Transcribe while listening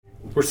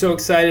We're so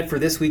excited for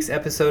this week's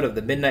episode of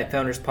the Midnight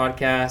Founders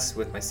Podcast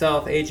with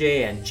myself,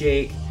 AJ, and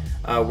Jake.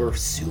 We're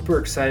super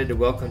excited to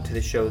welcome to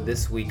the show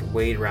this week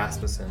Wade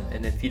Rasmussen.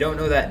 And if you don't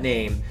know that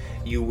name,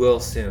 you will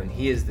soon.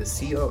 He is the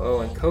COO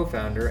and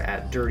co-founder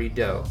at Dirty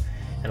Dough.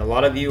 And a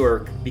lot of you are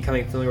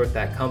becoming familiar with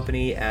that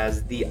company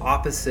as the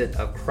opposite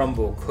of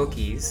Crumbl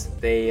cookies.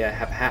 They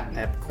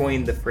have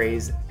coined the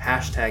phrase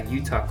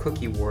 #Utah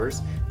Cookie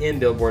Wars in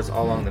billboards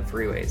all along the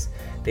freeways.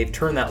 They've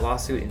turned that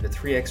lawsuit into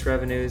 3x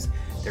revenues.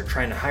 They're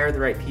trying to hire the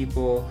right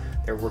people.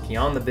 They're working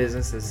on the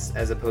business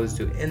as opposed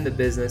to in the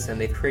business,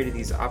 and they've created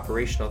these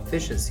operational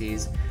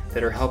efficiencies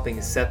that are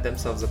helping set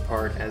themselves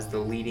apart as the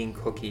leading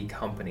cookie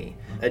company.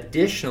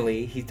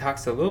 Additionally, he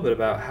talks a little bit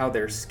about how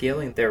they're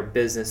scaling their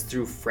business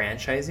through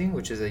franchising,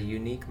 which is a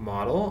unique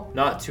model,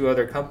 not to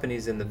other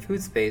companies in the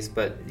food space,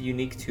 but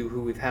unique to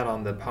who we've had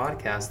on the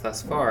podcast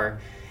thus far.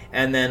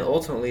 And then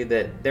ultimately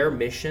that their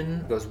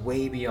mission goes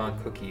way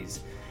beyond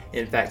cookies.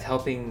 In fact,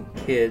 helping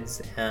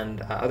kids and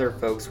other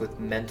folks with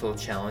mental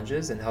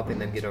challenges and helping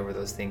them get over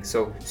those things.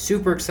 So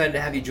super excited to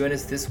have you join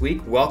us this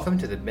week. Welcome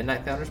to the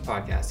Midnight Founders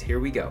Podcast. Here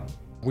we go.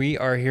 We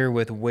are here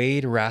with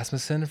Wade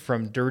Rasmussen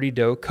from Dirty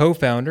Dough,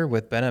 co-founder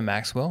with Ben and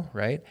Maxwell,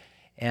 right?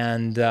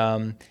 And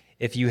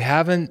if you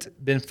haven't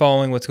been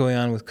following what's going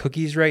on with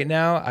cookies right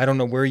now, I don't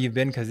know where you've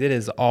been because it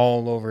is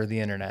all over the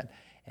internet.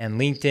 And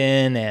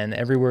LinkedIn and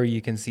everywhere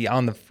you can see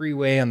on the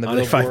freeway, on the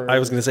billboard. I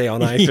was going to say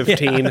on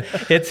I-15.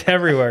 Yeah, it's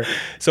everywhere.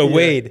 So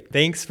Wade,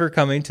 thanks for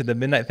coming to the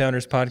Midnight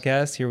Founders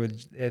Podcast here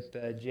with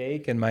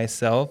Jake and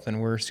myself, and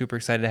we're super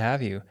excited to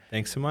have you.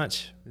 Thanks so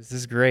much. This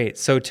is great.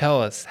 So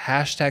tell us,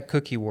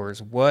 #Cookie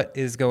Wars, what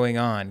is going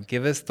on?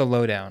 Give us the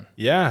lowdown.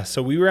 Yeah,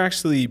 so we were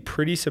actually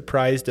pretty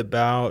surprised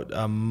about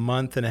a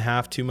month and a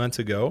half, 2 months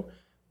ago.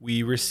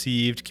 We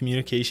received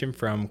communication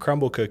from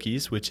Crumbl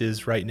Cookies, which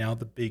is right now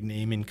the big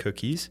name in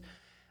cookies.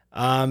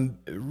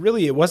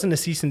 Really, it wasn't a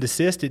cease and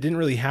desist. It didn't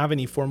really have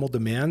any formal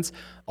demands.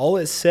 All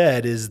it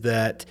said is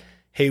that,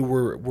 hey,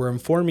 we're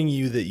informing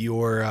you that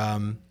your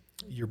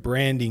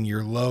branding,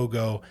 your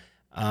logo,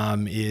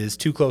 is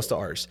too close to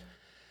ours.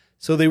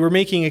 So they were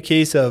making a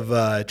case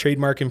of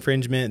trademark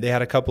infringement. They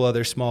had a couple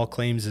other small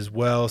claims as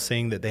well,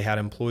 saying that they had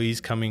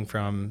employees coming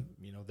from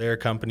their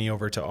company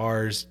over to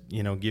ours,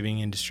 giving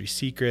industry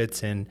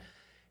secrets and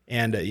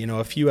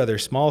a few other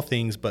small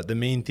things. But the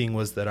main thing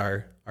was that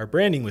our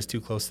branding was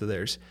too close to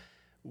theirs.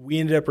 We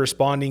ended up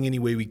responding any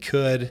way we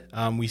could.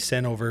 We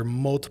sent over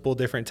multiple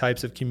different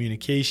types of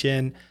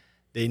communication.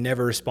 They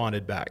never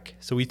responded back.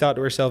 So we thought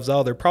to ourselves,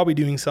 they're probably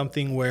doing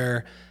something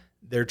where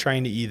they're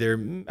trying to either,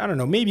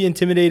 maybe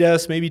intimidate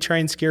us, maybe try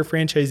and scare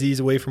franchisees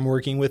away from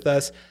working with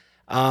us.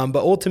 But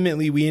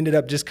ultimately, we ended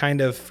up just kind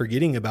of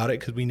forgetting about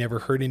it because we never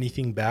heard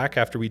anything back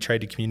after we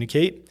tried to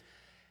communicate.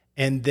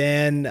 And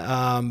then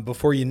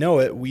before you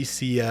know it, we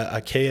see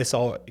a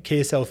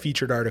KSL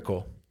featured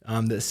article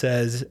that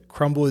says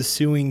Crumbl is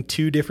suing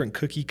 2 different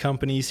cookie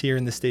companies here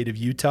in the state of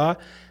Utah,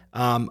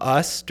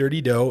 us, Dirty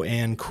Dough,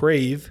 and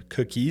Crave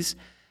Cookies,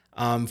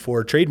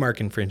 for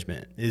trademark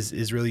infringement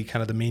is really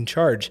kind of the main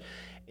charge.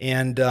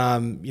 And,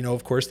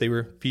 of course, they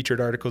were featured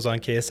articles on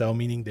KSL,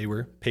 meaning they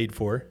were paid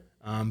for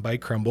by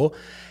Crumbl.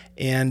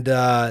 And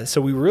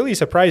so we were really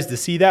surprised to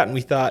see that. And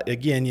we thought,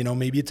 again,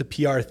 maybe it's a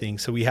PR thing.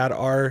 So we had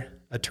our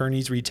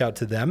attorneys reach out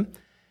to them,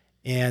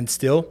 and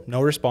still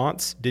no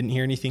response, didn't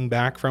hear anything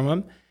back from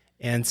them.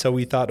 And so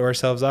we thought to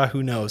ourselves,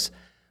 who knows?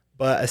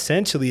 But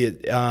essentially,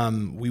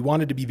 we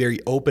wanted to be very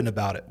open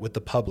about it with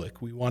the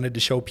public. We wanted to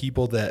show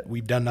people that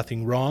we've done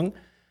nothing wrong.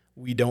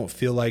 We don't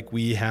feel like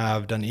we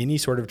have done any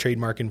sort of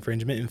trademark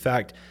infringement. In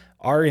fact,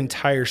 our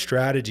entire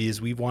strategy is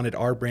we've wanted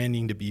our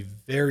branding to be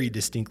very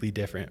distinctly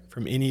different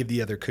from any of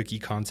the other cookie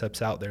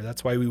concepts out there.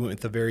 That's why we went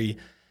with a very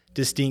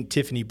distinct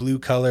Tiffany blue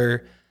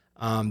color.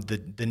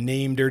 The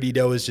name Dirty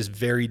Dough is just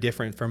very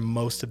different from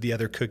most of the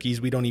other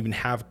cookies. We don't even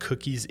have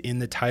cookies in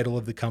the title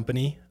of the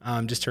company,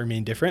 just to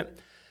remain different.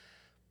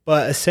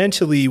 But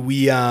essentially,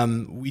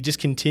 we just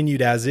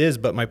continued as is.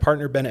 But my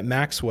partner, Ben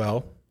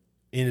Maxwell,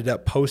 ended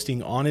up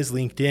posting on his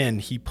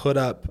LinkedIn. He put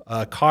up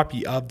a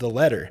copy of the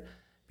letter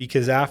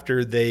because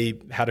after they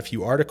had a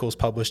few articles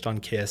published on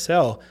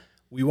KSL,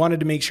 we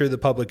wanted to make sure the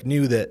public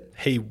knew that,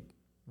 hey,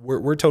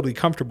 we're totally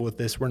comfortable with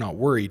this. We're not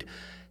worried.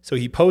 So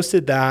he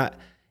posted that,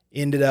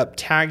 ended up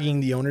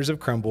tagging the owners of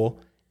Crumbl,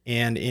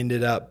 and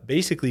ended up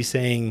basically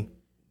saying,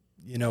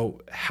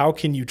 how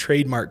can you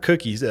trademark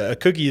cookies? A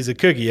cookie is a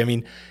cookie. I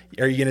mean,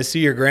 are you going to sue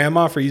your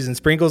grandma for using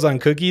sprinkles on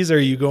cookies? Or are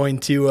you going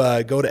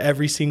to go to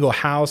every single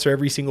house or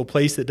every single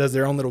place that does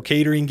their own little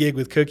catering gig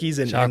with cookies?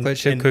 And chocolate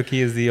chip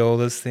cookie is the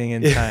oldest thing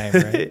in time,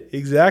 right?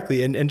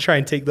 Exactly. And try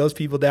and take those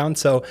people down.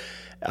 So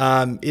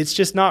it's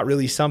just not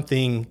really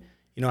something,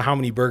 how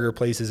many burger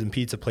places and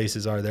pizza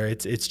places are there?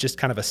 It's just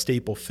kind of a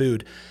staple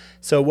food.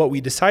 So what we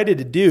decided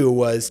to do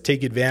was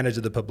take advantage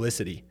of the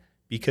publicity,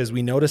 because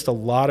we noticed a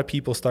lot of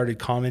people started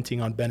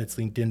commenting on Bennett's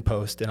LinkedIn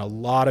post, and a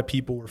lot of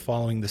people were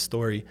following the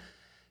story.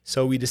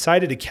 So we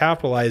decided to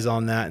capitalize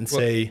on that and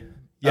say,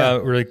 Yeah.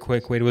 Really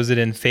quick, Wade, was it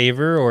in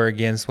favor or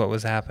against what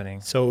was happening?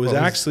 So it was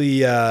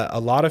actually a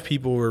lot of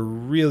people were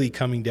really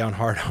coming down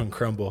hard on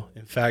Crumbl.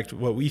 In fact,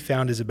 what we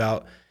found is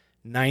about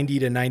 90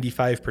 to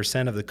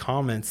 95% of the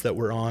comments that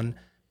were on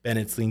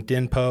Bennett's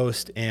LinkedIn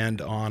post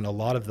and on a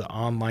lot of the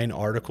online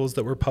articles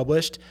that were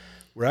published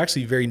were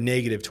actually very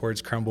negative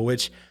towards Crumbl,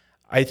 which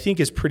I think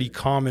is pretty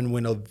common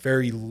when a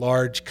very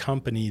large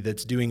company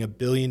that's doing $1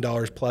 billion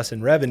plus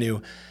in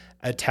revenue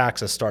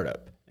attacks a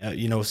startup.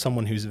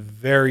 Someone who's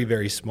very,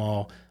 very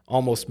small,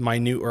 almost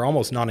minute or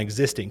almost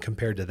non-existent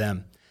compared to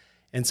them.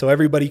 And so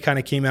everybody kind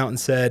of came out and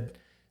said,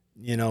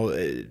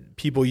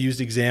 people used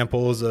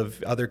examples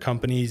of other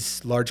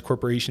companies, large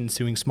corporations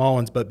suing small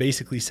ones, but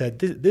basically said,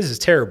 this is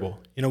terrible.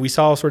 We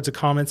saw all sorts of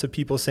comments of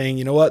people saying,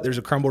 you know what, there's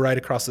a Crumbl right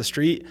across the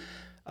street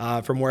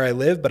from where I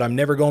live, but I'm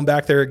never going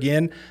back there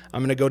again.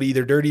 I'm going to go to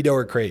either Dirty Dough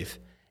or Crave.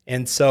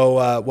 And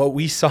so what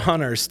we saw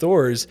in our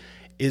stores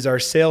is our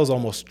sales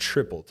almost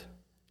tripled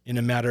in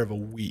a matter of a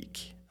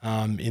week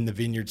in the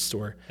Vineyard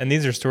store. And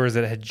these are stores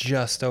that had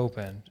just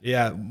opened.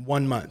 Yeah,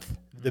 1 month.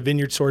 The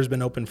Vineyard store has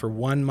been open for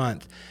 1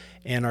 month,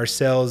 and our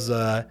sales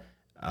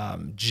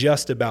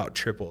just about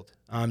tripled.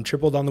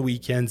 Tripled on the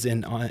weekends,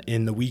 and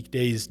in the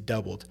weekdays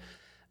doubled.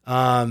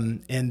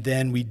 And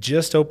then we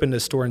just opened a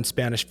store in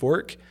Spanish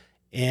Fork,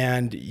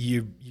 and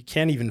you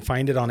can't even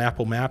find it on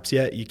Apple Maps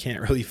yet. You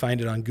can't really find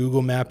it on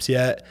Google Maps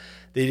yet.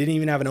 They didn't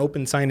even have an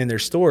open sign in their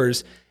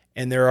stores,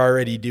 and they're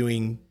already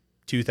doing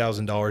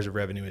 $2,000 of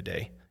revenue a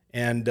day.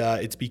 And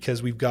it's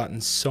because we've gotten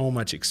so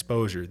much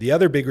exposure. The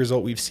other big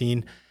result we've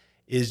seen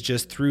is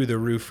just through the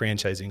roof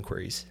franchise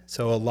inquiries.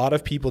 So a lot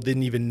of people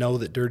didn't even know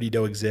that Dirty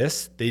Dough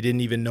exists. They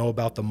didn't even know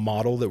about the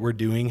model that we're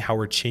doing, how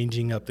we're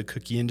changing up the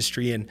cookie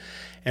industry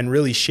and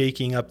really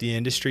shaking up the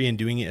industry and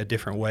doing it a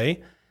different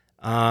way.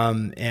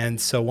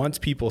 And so once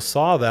people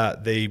saw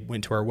that, they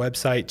went to our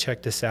website,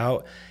 checked us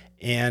out,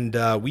 and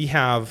we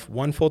have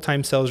 1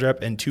 full-time sales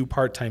rep and 2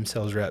 part-time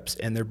sales reps,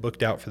 and they're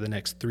booked out for the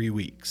next 3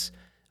 weeks,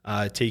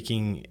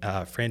 taking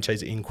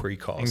franchise inquiry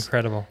calls.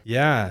 Incredible.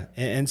 Yeah,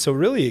 and so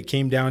really it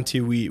came down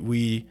to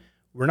we're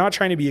not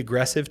trying to be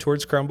aggressive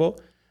towards Crumbl.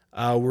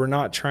 We're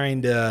not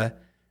trying to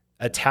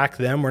attack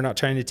them. We're not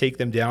trying to take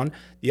them down.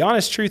 The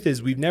honest truth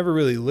is we've never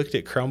really looked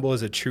at Crumbl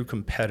as a true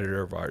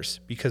competitor of ours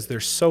because they're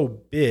so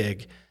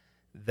big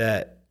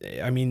that,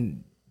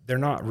 they're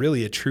not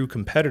really a true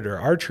competitor.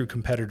 Our true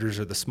competitors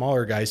are the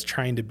smaller guys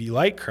trying to be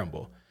like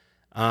Crumbl,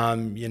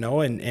 and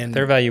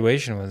their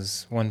valuation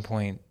was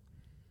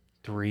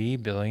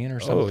 1.3 billion or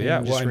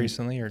something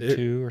recently, or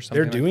 2 or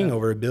something. They're doing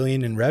over $1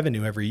 billion in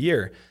revenue every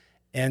year.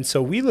 And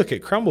so we look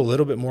at Crumbl a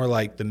little bit more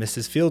like the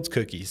Mrs. Fields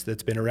cookies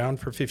that's been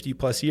around for 50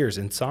 plus years.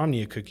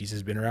 Insomnia cookies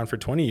has been around for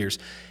 20 years.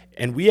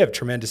 And we have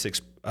tremendous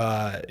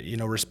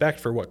respect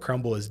for what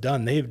Crumbl has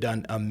done. They've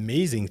done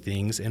amazing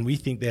things, and we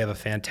think they have a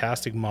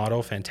fantastic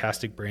model,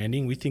 fantastic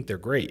branding. We think they're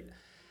great.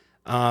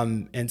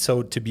 And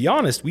so to be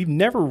honest, we've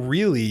never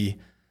really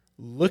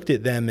looked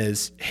at them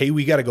as, hey,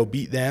 we got to go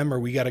beat them or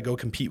we got to go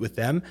compete with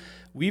them.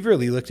 We've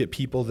really looked at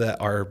people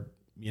that are,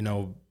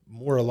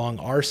 more along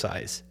our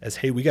size as,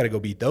 hey, we got to go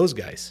beat those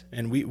guys.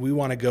 And we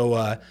want to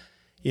go,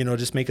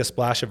 just make a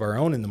splash of our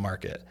own in the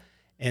market.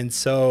 And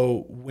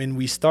so when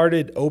we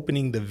started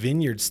opening the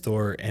Vineyard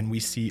store and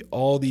we see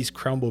all these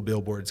Crumbl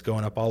billboards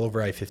going up all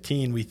over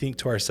I-15, we think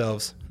to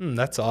ourselves,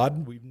 that's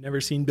odd. We've never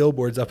seen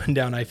billboards up and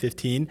down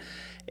I-15.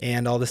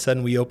 And all of a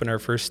sudden we open our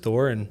first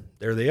store and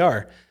there they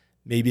are.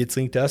 Maybe it's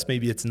linked to us,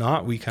 maybe it's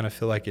not. We kind of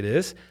feel like it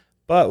is.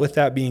 But with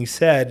that being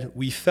said,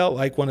 we felt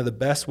like one of the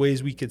best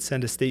ways we could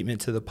send a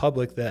statement to the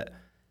public that,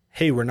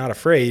 hey, we're not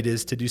afraid,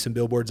 is to do some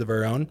billboards of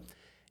our own.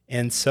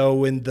 And so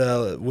when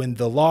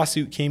the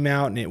lawsuit came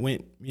out and it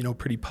went,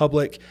 pretty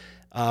public,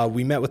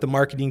 we met with the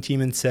marketing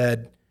team and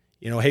said,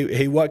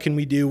 hey, what can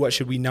we do? What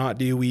should we not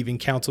do? We even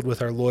counseled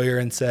with our lawyer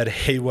and said,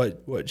 hey,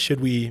 what should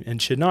we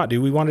and should not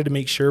do? We wanted to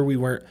make sure we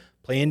weren't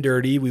playing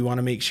dirty. We want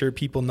to make sure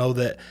people know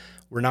that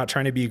we're not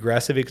trying to be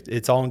aggressive.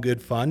 It's all in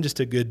good fun, just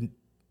a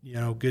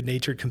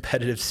good-natured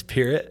competitive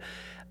spirit.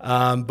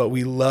 But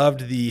we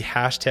loved the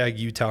hashtag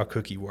Utah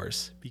Cookie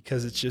Wars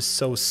because it's just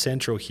so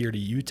central here to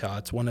Utah.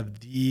 It's one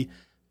of the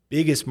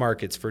biggest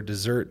markets for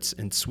desserts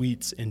and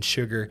sweets and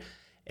sugar.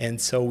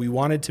 And so we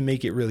wanted to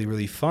make it really,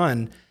 really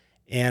fun.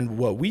 And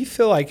what we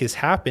feel like has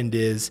happened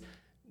is,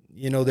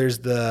 there's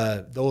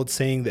the old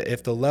saying that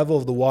if the level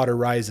of the water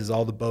rises,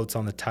 all the boats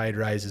on the tide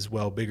rise as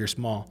well, big or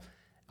small.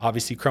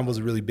 Obviously, Crumbl's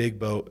a really big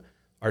boat.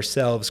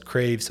 Ourselves,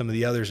 Crave, some of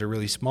the others are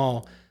really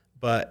small.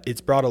 But it's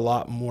brought a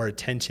lot more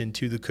attention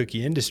to the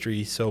cookie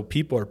industry. So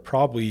people are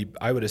probably,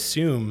 I would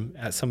assume,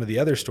 at some of the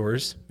other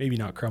stores, maybe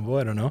not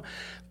Crumbl, I don't know,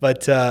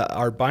 but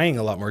are buying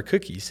a lot more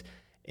cookies.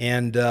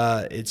 And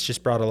it's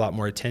just brought a lot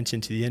more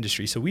attention to the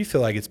industry. So we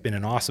feel like it's been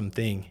an awesome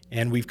thing.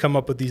 And we've come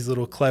up with these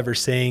little clever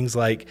sayings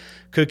like,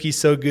 cookies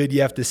so good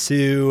you have to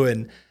sue.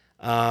 And,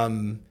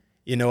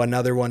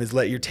 another one is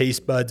let your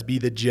taste buds be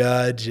the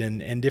judge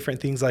and different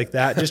things like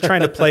that. Just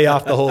trying to play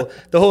off the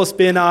whole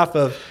spin off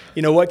of,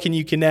 what can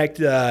you connect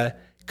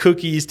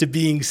cookies to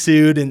being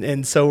sued.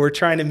 And so we're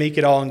trying to make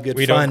it all in good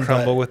we fun. We don't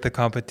crumble with the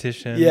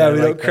competition. Yeah, we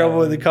don't crumble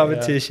with the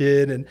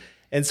competition. Yeah.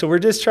 And so we're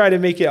just trying to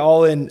make it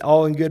all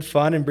in good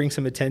fun and bring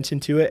some attention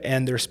to it.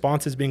 And the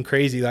response has been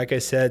crazy. Like I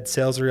said,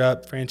 sales are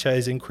up,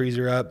 franchise inquiries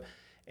are up.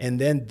 And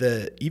then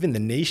even the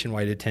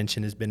nationwide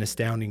attention has been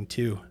astounding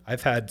too.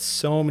 I've had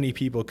so many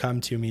people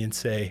come to me and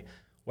say,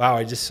 wow,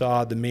 I just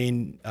saw the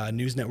main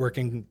news network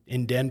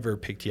in Denver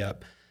picked you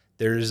up.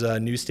 There's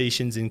news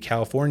stations in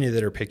California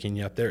that are picking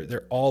you up.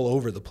 They're all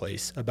over the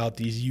place about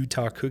these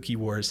Utah cookie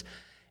wars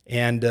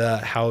and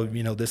how,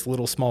 this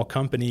little small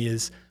company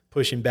is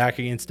pushing back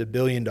against $1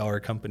 billion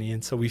company.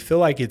 And so we feel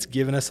like it's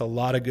given us a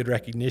lot of good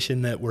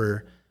recognition that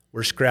we're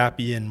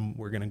scrappy and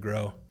we're going to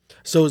grow.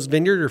 So is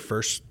Vineyard your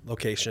first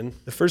location?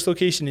 The first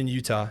location in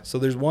Utah. So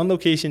there's one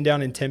location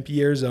down in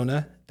Tempe,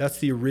 Arizona. That's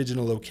the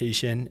original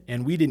location.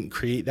 And we didn't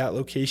create that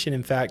location.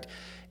 In fact,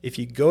 if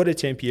you go to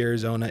Tempe,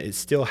 Arizona, it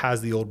still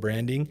has the old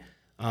branding,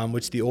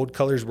 which the old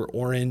colors were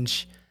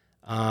orange.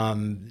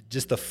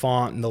 Just the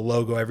font and the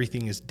logo,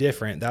 everything is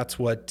different. That's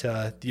what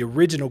the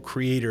original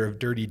creator of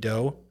Dirty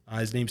Dough,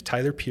 his name's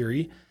Tyler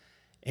Peary,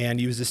 and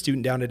he was a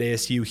student down at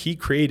ASU. He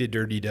created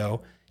Dirty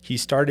Dough. He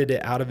started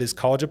it out of his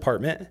college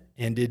apartment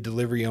and did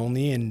delivery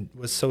only, and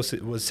was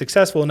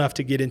successful enough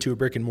to get into a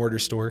brick and mortar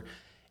store,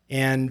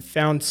 and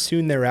found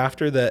soon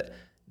thereafter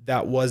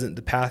that wasn't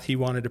the path he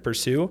wanted to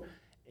pursue.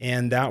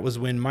 And that was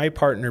when my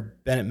partner,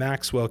 Bennett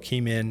Maxwell,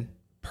 came in,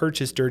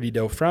 purchased Dirty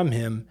Dough from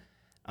him,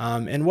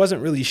 and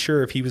wasn't really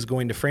sure if he was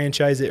going to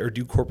franchise it or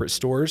do corporate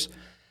stores.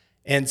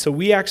 And so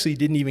we actually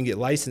didn't even get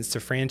licensed to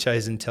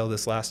franchise until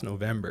this last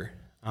November.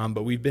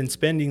 But we've been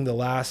spending the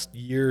last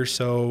year or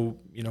so,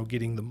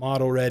 getting the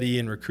model ready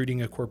and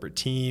recruiting a corporate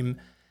team,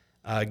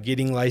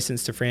 getting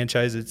licensed to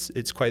franchise.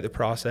 It's quite the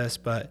process.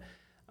 But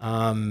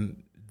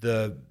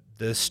the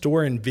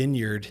store in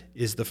Vineyard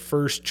is the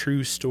first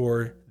true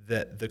store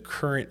that the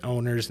current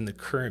owners and the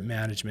current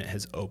management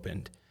has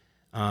opened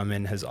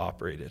and has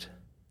operated.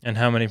 And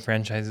how many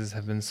franchises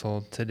have been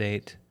sold to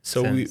date?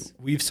 So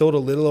we've sold a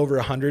little over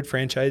 100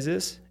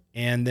 franchises,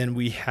 and then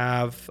we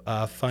have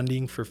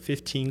funding for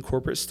 15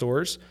 corporate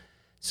stores.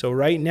 So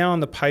right now in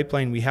the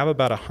pipeline, we have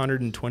about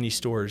 120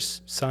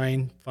 stores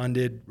signed,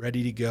 funded,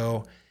 ready to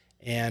go.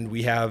 And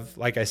we have,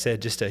 like I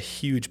said, just a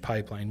huge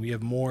pipeline. We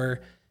have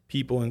more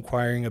people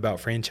inquiring about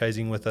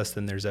franchising with us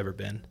than there's ever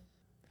been.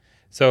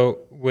 So,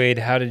 Wade,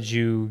 how did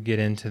you get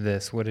into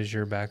this? What is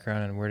your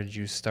background and where did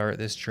you start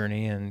this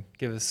journey? And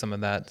give us some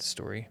of that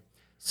story.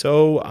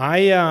 So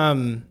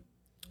I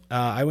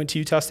went to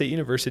Utah State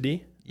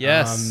University.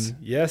 Yes.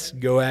 Yes,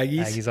 go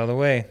Aggies. Aggies all the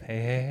way.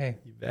 Hey.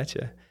 You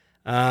betcha.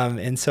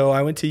 And so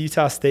I went to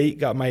Utah State,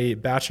 got my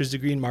bachelor's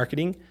degree in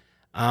marketing.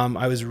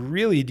 I was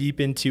really deep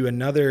into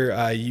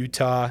another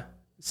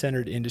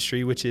Utah-centered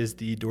industry, which is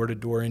the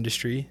door-to-door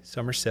industry,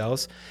 summer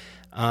sales,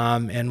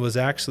 and was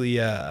actually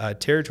a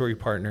territory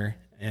partner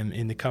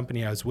in the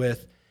company I was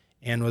with,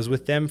 and was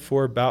with them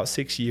for about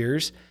 6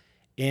 years.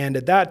 And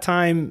at that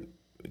time,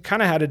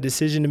 kind of had a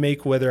decision to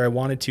make whether I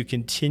wanted to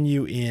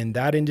continue in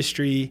that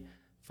industry,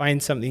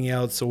 find something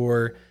else,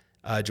 or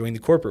join the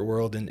corporate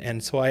world.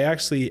 And so I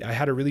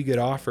had a really good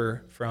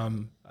offer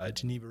from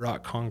Geneva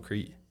Rock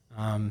Concrete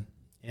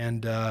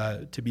and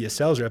to be a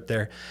sales rep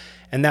there.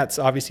 And that's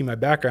obviously my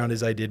background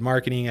is I did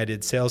marketing, I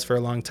did sales for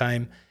a long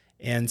time.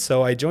 And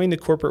so I joined the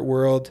corporate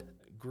world,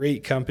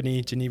 great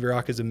company. Geneva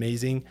Rock is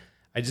amazing.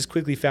 I just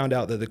quickly found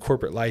out that the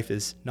corporate life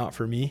is not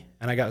for me.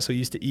 And I got so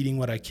used to eating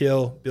what I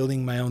kill,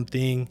 building my own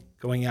thing,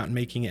 going out and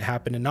making it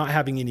happen and not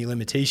having any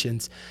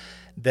limitations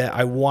that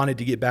I wanted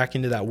to get back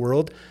into that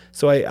world.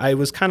 So I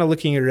was kind of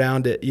looking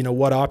around at,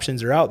 what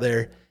options are out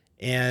there.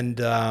 And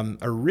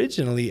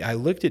originally I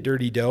looked at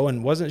Dirty Dough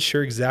and wasn't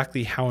sure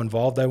exactly how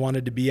involved I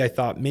wanted to be. I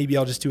thought maybe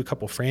I'll just do a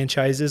couple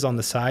franchises on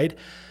the side.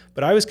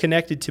 But I was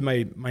connected to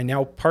my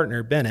now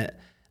partner, Bennett,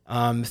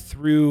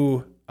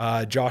 through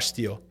Josh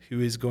Steele, who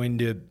is going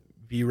to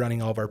be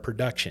running all of our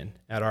production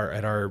at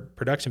our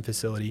production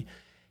facility.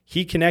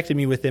 He connected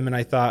me with him, and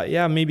I thought,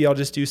 yeah, maybe I'll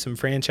just do some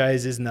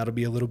franchises, and that'll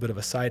be a little bit of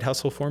a side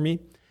hustle for me.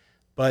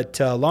 But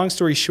long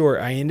story short,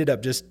 I ended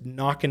up just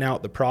knocking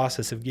out the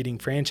process of getting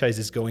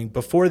franchises going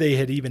before they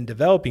had even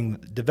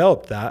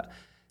developed that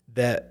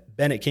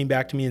Bennett came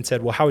back to me and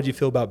said, well, how would you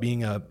feel about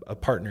being a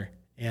partner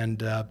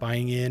and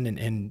buying in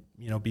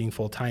and being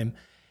full-time?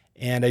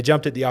 And I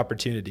jumped at the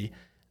opportunity.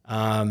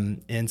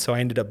 And so I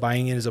ended up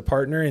buying in as a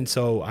partner. And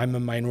so I'm a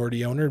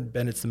minority owner.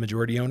 Bennett's the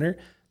majority owner.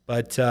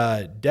 But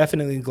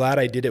definitely glad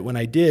I did it when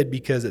I did,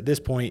 because at this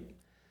point,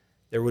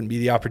 there wouldn't be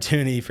the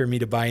opportunity for me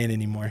to buy in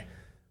anymore.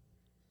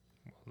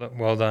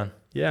 Well done.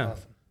 Yeah.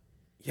 Awesome.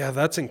 Yeah,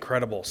 that's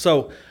incredible.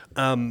 So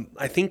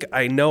I think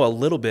I know a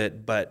little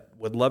bit, but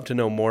would love to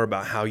know more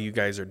about how you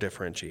guys are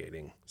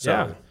differentiating.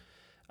 So.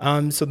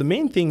 Yeah. So the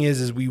main thing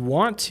is we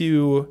want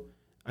to,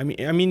 I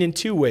mean, in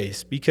two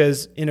ways,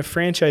 because in a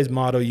franchise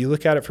model, you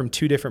look at it from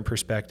two different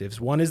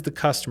perspectives. One is the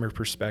customer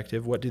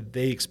perspective. What did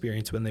they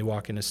experience when they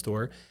walk in a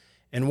store?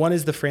 And one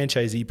is the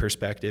franchisee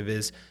perspective,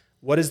 is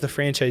what is the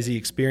franchisee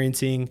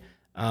experiencing?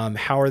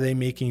 How are they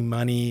making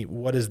money?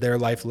 What does their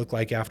life look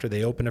like after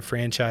they open a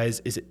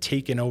franchise? Is it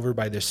taken over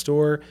by the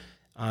store?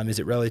 Is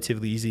it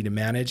relatively easy to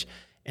manage?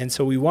 And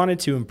so we wanted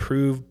to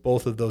improve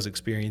both of those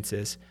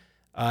experiences.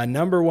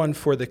 Number one,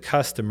 for the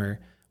customer,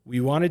 we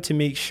wanted to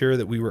make sure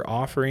that we were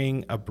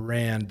offering a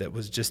brand that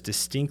was just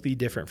distinctly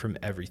different from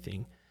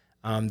everything.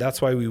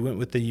 That's why we went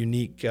with the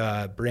unique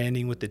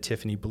branding with the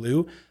Tiffany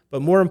blue.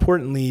 But more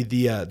importantly,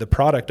 the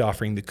product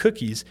offering, the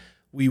cookies,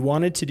 we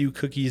wanted to do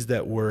cookies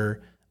that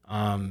were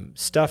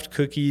stuffed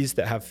cookies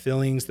that have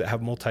fillings, that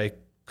have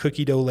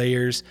multi-cookie dough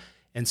layers.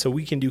 And so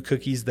we can do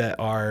cookies that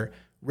are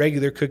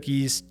regular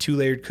cookies,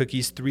 2-layered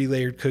cookies,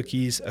 3-layered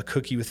cookies, a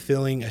cookie with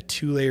filling, a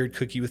 2-layered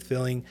cookie with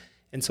filling.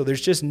 And so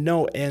there's just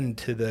no end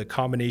to the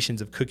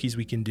combinations of cookies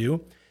we can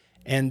do.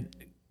 And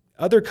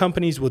other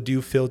companies will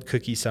do filled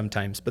cookies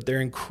sometimes, but they're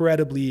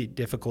incredibly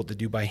difficult to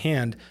do by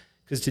hand,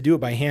 because to do it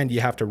by hand,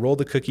 you have to roll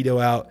the cookie dough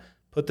out,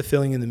 put the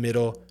filling in the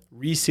middle,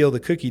 reseal the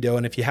cookie dough.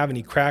 And if you have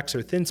any cracks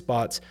or thin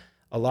spots,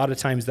 a lot of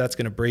times that's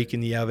going to break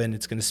in the oven.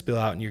 It's going to spill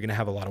out and you're going to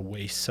have a lot of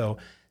waste. So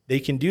they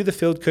can do the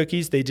filled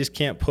cookies. They just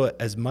can't put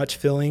as much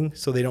filling,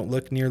 so they don't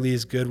look nearly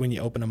as good when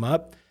you open them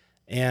up.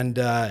 And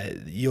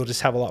you'll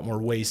just have a lot more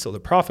waste, so the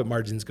profit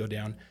margins go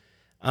down.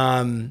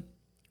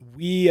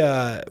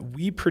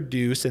 We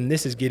produce, and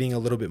this is getting a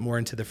little bit more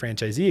into the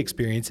franchisee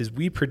experience, is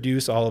we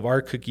produce all of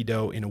our cookie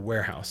dough in a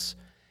warehouse.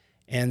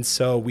 And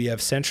so we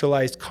have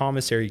centralized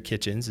commissary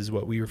kitchens, is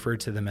what we refer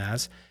to them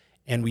as,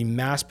 and we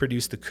mass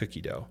produce the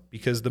cookie dough,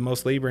 because the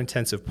most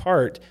labor-intensive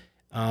part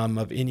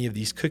of any of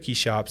these cookie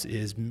shops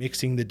is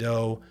mixing the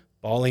dough,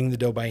 balling the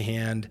dough by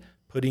hand,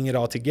 putting it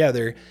all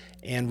together.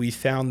 And we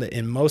found that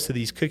in most of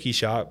these cookie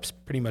shops,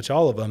 pretty much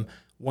all of them,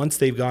 once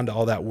they've gone to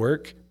all that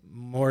work,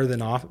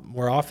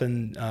 more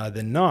often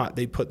than not,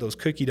 they put those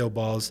cookie dough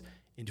balls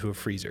into a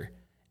freezer.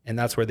 And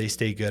that's where they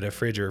stay good, a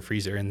fridge or a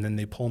freezer, and then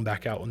they pull them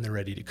back out when they're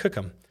ready to cook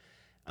them.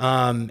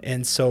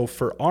 And so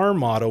for our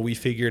model, we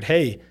figured,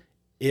 hey,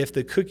 if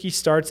the cookie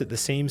starts at the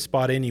same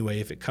spot anyway,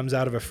 if it comes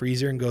out of a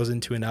freezer and goes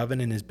into an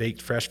oven and is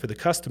baked fresh for the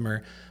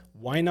customer,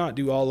 why not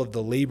do all of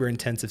the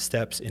labor-intensive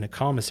steps in a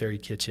commissary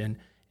kitchen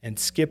and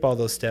skip all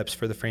those steps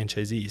for the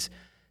franchisees?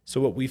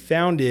 So what we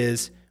found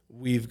is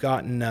we've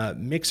gotten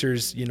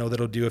mixers,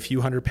 that'll do a few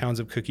 100 pounds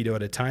of cookie dough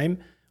at a time.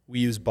 We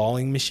use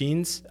balling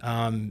machines,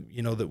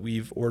 that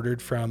we've ordered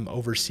from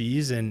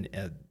overseas, and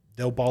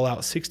they'll ball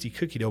out 60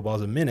 cookie dough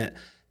balls a minute.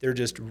 They're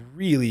just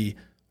really,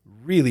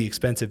 really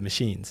expensive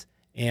machines.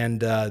 And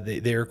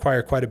they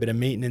require quite a bit of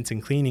maintenance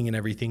and cleaning and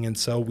everything. And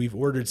so we've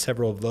ordered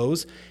several of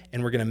those,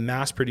 and we're going to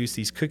mass produce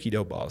these cookie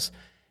dough balls.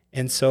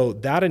 And so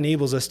that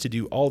enables us to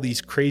do all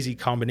these crazy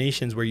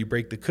combinations where you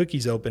break the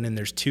cookies open and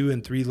there's 2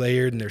 and 3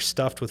 layered and they're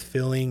stuffed with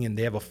filling and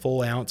they have a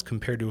full ounce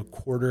compared to a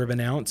quarter of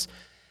an ounce.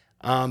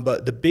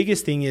 But the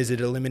biggest thing is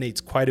it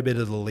eliminates quite a bit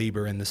of the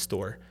labor in the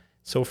store.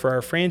 So for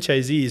our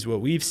franchisees,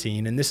 what we've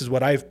seen, and this is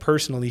what I've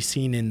personally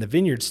seen in the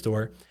Vineyard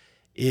store,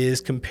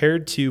 is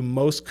compared to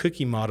most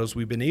cookie models,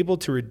 we've been able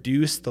to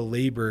reduce the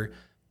labor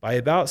by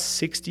about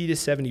 60 to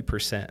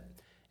 70%.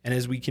 And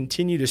as we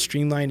continue to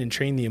streamline and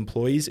train the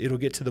employees, it'll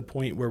get to the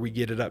point where we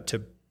get it up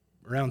to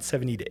around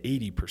 70 to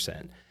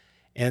 80%.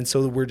 And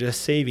so we're just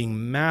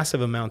saving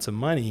massive amounts of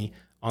money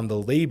on the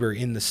labor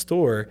in the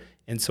store.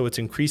 And so it's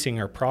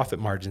increasing our profit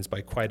margins by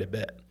quite a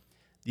bit.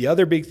 The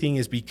other big thing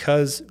is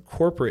because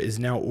corporate is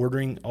now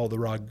ordering all the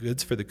raw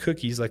goods for the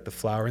cookies, like the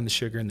flour and the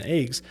sugar and the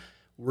eggs,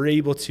 we're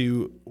able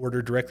to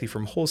order directly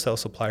from wholesale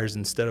suppliers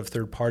instead of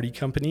third-party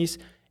companies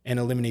and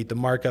eliminate the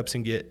markups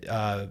and get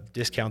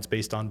discounts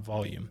based on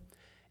volume.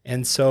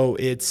 And so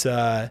it's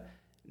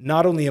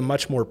not only a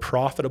much more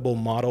profitable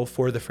model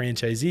for the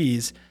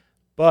franchisees,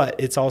 but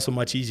it's also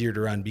much easier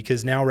to run,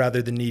 because now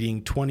rather than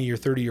needing 20 or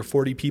 30 or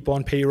 40 people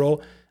on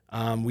payroll,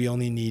 we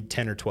only need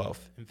 10 or 12.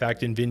 In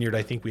fact, in Vineyard,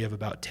 I think we have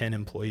about 10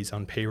 employees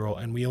on payroll,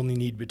 and we only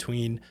need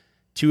between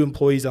 2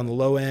 employees on the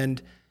low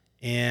end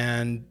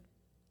and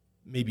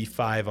maybe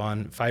 5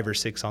 or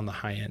 6 on the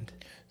high end.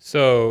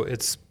 So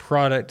it's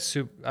product.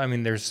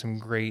 There's some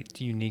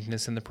great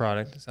uniqueness in the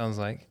product, it sounds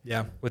like.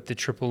 Yeah. With the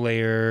triple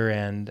layer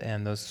and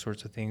those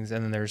sorts of things.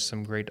 And then there's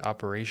some great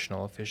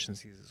operational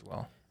efficiencies as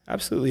well.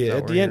 Absolutely.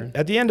 At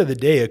the end of the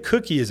day, a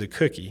cookie is a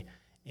cookie.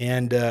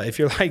 And if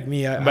you're like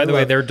me, by the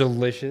way, they're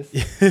delicious.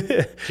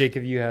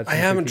 Jacob, you had some. I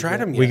haven't tried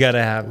them yet. We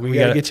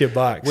gotta get you a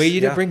box. Wait,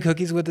 you didn't bring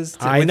cookies with us?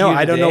 I know.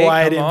 I don't know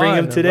why I didn't bring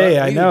them today.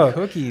 I know.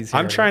 Cookies.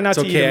 I'm trying not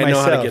to eat them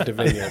myself. I know how to get to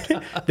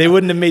Vineyard. They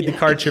wouldn't have made the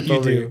car trip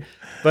over here.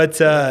 But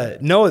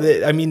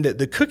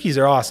the cookies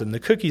are awesome. The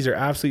cookies are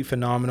absolutely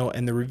phenomenal,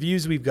 and the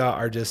reviews we've got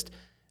are just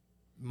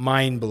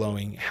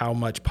mind-blowing. How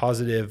many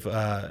positive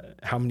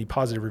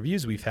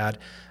reviews we've had.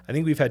 I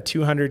think we've had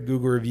 200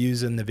 Google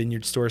reviews in the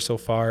Vineyard store so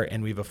far,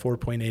 and we have a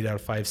 4.8 out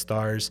of 5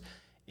 stars,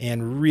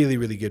 and really,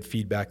 really good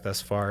feedback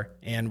thus far.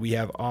 And we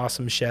have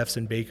awesome chefs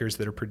and bakers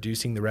that are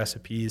producing the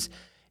recipes,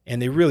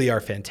 and they really are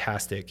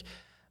fantastic.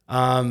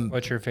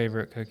 What's your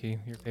favorite cookie?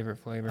 Your favorite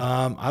flavor?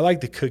 I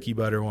like the cookie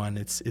butter one.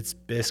 It's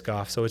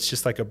Biscoff, so it's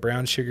just like a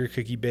brown sugar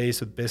cookie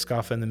base with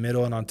Biscoff in the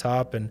middle and on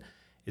top, and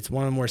It's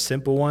one of the more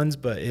simple ones,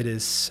 but it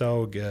is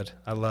so good.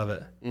 I love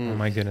it. Oh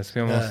my goodness.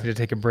 We almost need to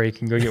take a break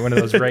and go get one of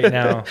those right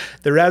now.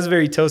 The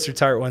raspberry toaster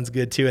tart one's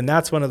good too. And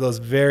that's one of those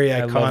very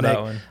iconic. I love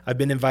that one. I've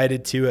been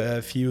invited to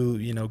a few,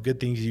 Good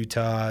Things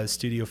Utah,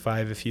 Studio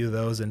 5, a few of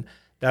those. And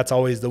that's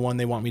always the one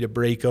they want me to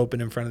break open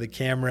in front of the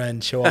camera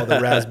and show all the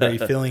raspberry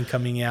filling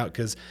coming out,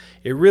 because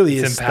it really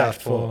is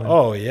stuffed full.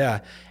 Oh, yeah.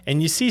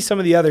 And you see some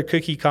of the other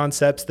cookie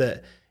concepts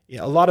that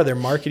a lot of their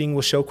marketing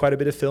will show quite a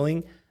bit of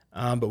filling.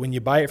 But when you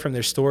buy it from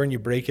their store and you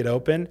break it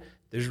open,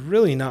 there's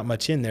really not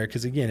much in there,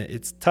 because, again,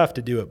 it's tough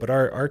to do it. But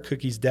our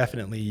cookies,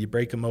 definitely, you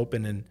break them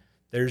open and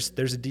there's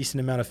a decent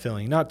amount of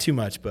filling. Not too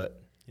much,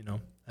 but,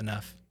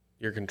 enough.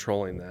 You're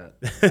controlling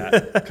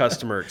that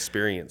customer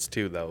experience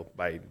too, though,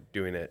 by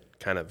doing it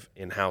kind of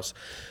in-house.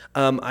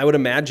 I would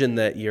imagine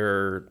that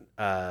you're,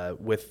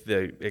 with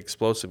the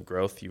explosive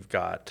growth you've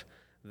got,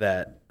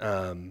 that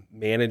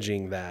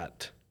managing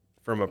that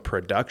from a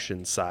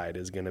production side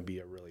is going to be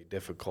a really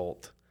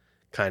difficult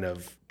kind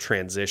of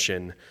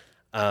transition.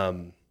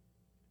 So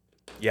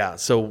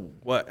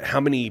how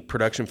many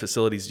production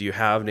facilities do you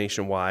have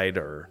nationwide,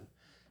 or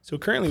so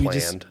currently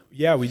planned?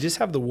 we just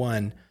have the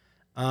one.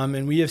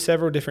 And we have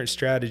several different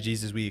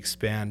strategies as we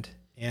expand.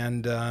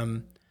 And,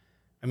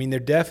 there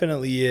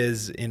definitely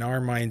is, in our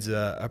minds,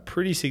 a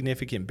pretty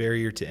significant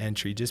barrier to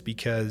entry, just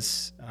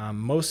because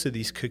most of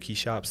these cookie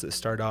shops that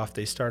start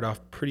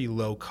off pretty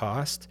low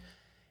cost.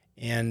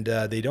 And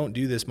they don't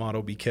do this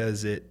model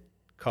because it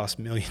costs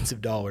millions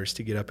of dollars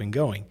to get up and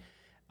going.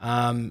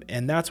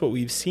 And that's what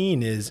we've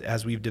seen is,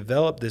 as we've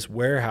developed this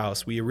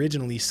warehouse, we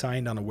originally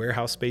signed on a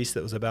warehouse space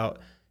that was about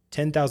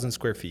 10,000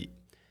 square feet.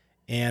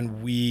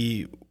 And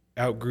we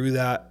outgrew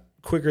that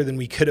quicker than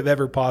we could have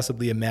ever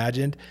possibly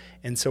imagined.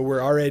 And so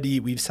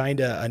we've signed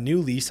a new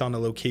lease on a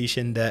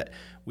location that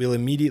will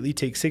immediately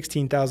take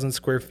 16,000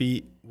 square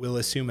feet. We'll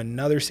assume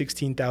another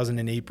 16,000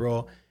 in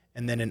April,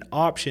 and then an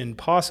option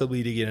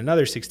possibly to get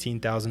another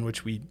 16,000,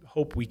 which we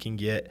hope we can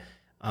get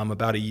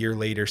about a year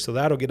later. So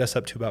that'll get us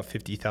up to about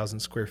 50,000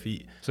 square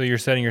feet. So you're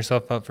setting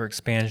yourself up for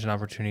expansion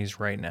opportunities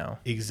right now.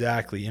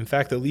 Exactly. In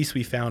fact, the lease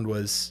we found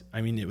was,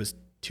 it was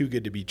too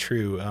good to be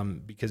true,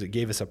 because it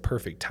gave us a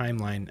perfect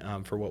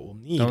timeline for what we'll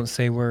need. Don't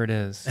say where it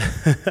is.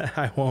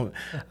 I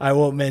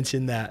won't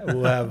mention that.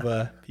 We'll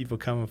have people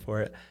coming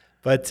for it.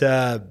 But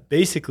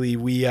basically,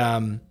 we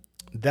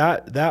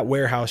that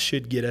warehouse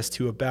should get us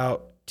to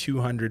about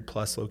 200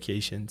 plus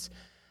locations.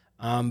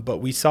 But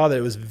we saw that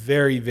it was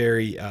very,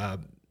 very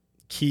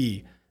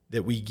key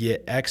that we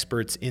get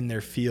experts in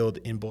their field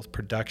in both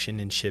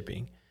production and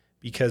shipping.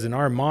 Because in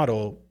our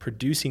model,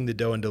 producing the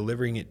dough and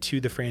delivering it to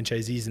the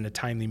franchisees in a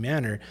timely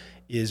manner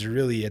is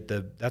really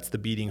that's the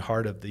beating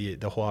heart of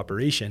the whole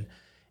operation.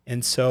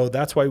 And so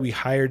that's why we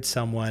hired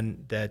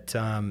someone that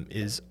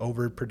is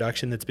over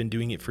production, that's been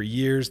doing it for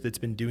years, that's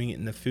been doing it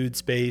in the food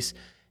space,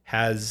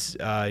 has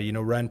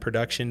run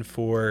production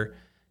for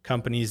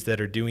companies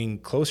that are doing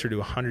closer to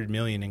 100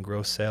 million in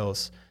gross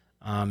sales.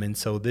 And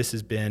so this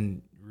has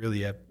been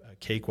really a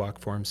cakewalk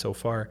for him so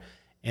far.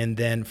 And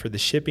then for the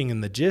shipping and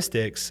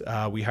logistics,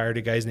 we hired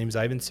a guy, his name's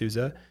Ivan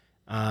Souza,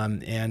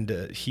 and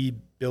he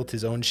built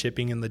his own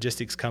shipping and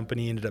logistics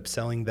company, ended up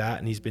selling that,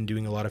 and he's been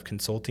doing a lot of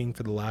consulting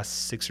for the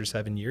last 6 or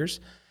 7 years.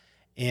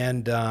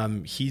 And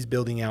he's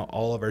building out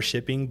all of our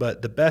shipping.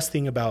 But the best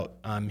thing about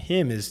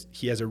him is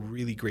he has a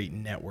really great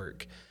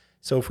network.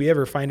 So if we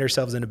ever find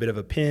ourselves in a bit of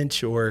a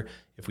pinch, or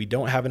if we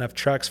don't have enough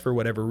trucks for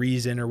whatever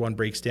reason, or one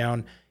breaks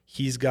down,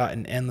 he's got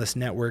an endless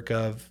network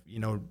of,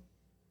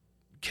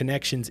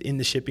 connections in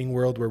the shipping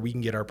world where we can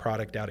get our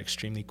product out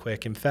extremely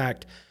quick. In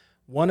fact,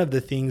 one of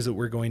the things that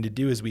we're going to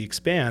do as we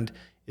expand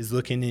is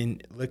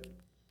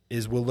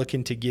we'll look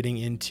into getting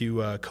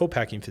into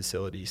co-packing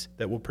facilities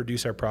that will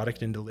produce our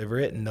product and deliver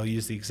it, and they'll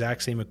use the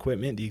exact same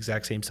equipment, the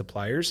exact same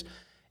suppliers,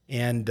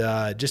 and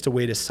just a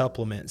way to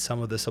supplement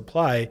some of the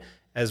supply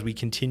as we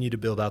continue to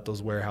build out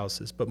those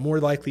warehouses. But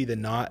more likely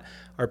than not,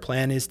 our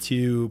plan is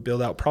to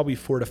build out probably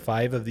 4 to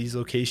 5 of these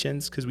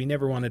locations, because we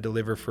never want to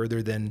deliver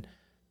further than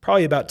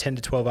probably about 10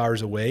 to 12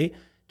 hours away,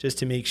 just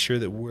to make sure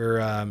that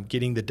we're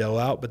getting the dough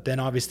out. But then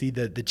obviously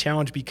the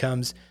challenge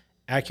becomes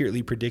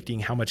accurately predicting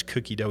how much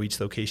cookie dough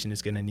each location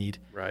is going to need.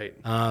 Right.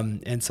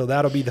 And so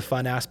that'll be the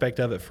fun aspect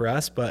of it for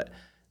us. But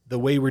the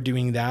way we're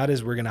doing that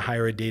is we're going to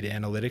hire a data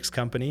analytics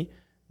company.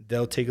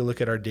 They'll take a look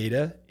at our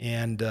data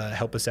and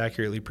help us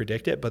accurately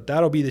predict it. But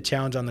that'll be the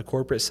challenge on the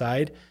corporate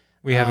side.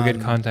 We have a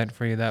good contact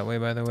for you that way,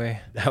 by the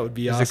way. That would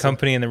be awesome. Awesome. There's a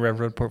company in the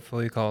RevRoad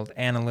portfolio called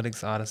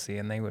Analytics Odyssey,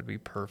 and they would be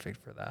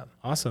perfect for that.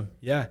 Awesome.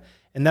 Yeah.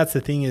 And that's the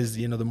thing is,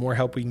 the more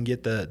help we can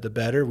get, the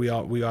better. We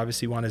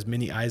obviously want as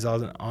many eyes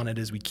on it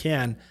as we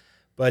can.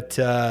 But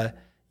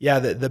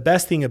the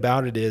best thing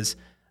about it is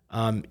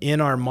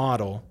in our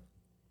model,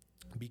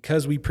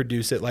 because we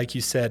produce it, like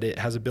you said, it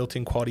has a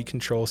built-in quality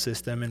control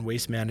system and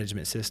waste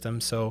management system.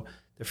 So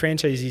the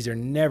franchisees are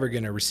never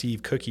going to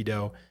receive cookie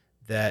dough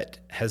that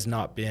has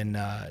not been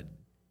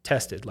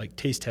tested, like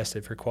taste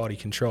tested for quality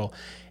control.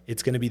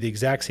 It's going to be the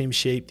exact same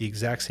shape, the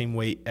exact same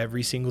weight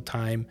every single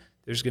time.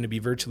 There's going to be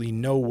virtually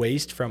no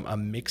waste from a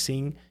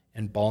mixing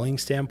and balling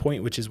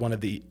standpoint, which is one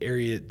of the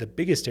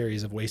biggest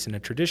areas of waste in a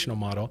traditional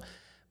model.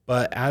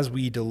 But as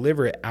we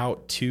deliver it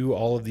out to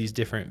all of these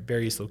different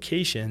various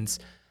locations,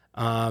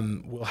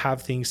 we'll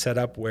have things set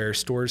up where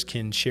stores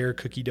can share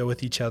cookie dough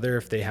with each other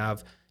if they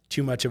have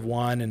too much of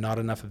one and not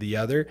enough of the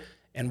other.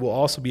 And we'll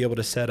also be able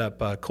to set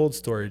up cold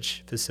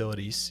storage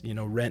facilities,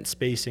 rent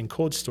space in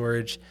cold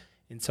storage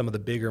in some of the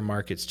bigger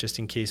markets, just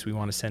in case we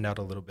want to send out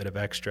a little bit of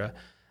extra.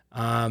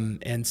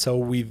 And so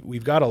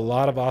we've got a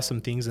lot of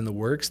awesome things in the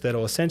works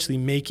that'll essentially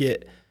make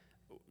it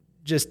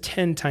just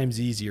 10 times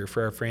easier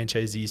for our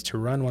franchisees to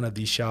run one of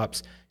these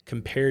shops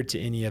compared to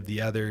any of the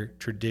other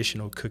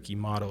traditional cookie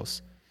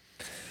models.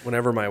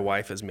 Whenever my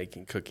wife is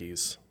making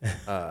cookies,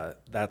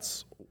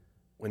 that's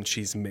when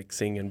she's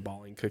mixing and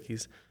balling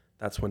cookies.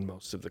 That's when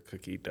most of the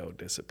cookie dough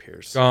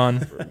disappears.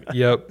 Gone.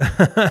 Yep.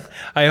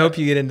 I hope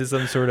you get into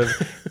some sort of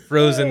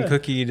frozen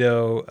cookie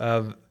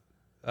dough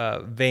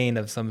vein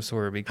of some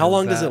sort. Because how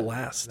long does it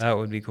last? That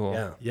would be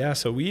cool. Yeah.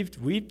 So we've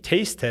done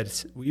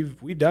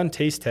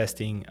taste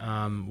testing.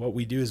 What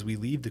we do is we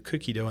leave the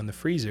cookie dough in the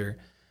freezer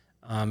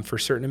for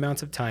certain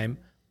amounts of time.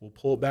 We'll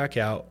pull it back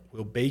out.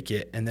 We'll bake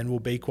it, and then we'll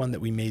bake one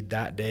that we made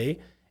that day,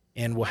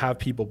 and we'll have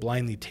people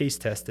blindly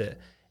taste test it.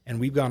 And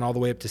we've gone all the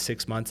way up to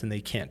 6 months, and they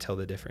can't tell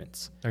the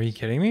difference. Are you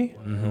kidding me?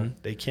 Mm-hmm.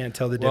 They can't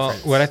tell the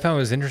difference. Well, what I found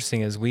was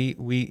interesting is we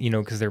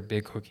because they're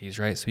big cookies,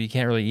 right? So you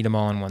can't really eat them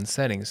all in one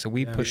setting. So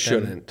we put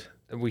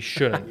We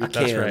shouldn't.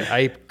 That's right.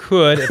 I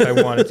could if I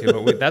wanted to,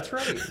 but that's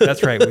right.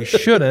 That's right. We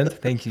shouldn't.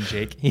 Thank you,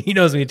 Jake. He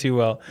knows me too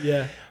well.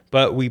 Yeah.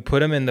 But we put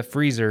them in the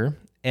freezer,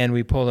 and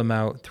we pull them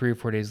out 3 or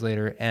 4 days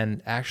later,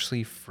 and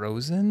actually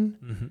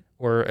frozen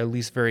or at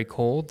least very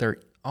cold, they're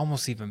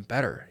almost even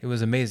better. It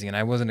was amazing, and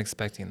I wasn't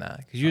expecting that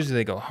because usually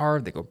they go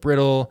hard, they go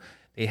brittle,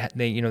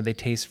 they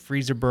taste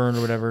freezer burn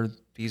or whatever.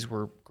 These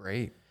were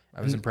great.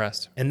 I was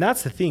impressed. And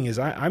that's the thing is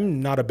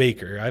I'm not a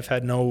baker. I've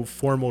had no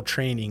formal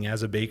training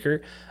as a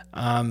baker,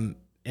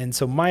 and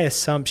so my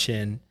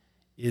assumption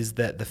is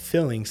that the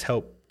fillings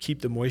help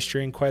keep the moisture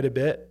in quite a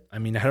bit. I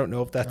mean, I don't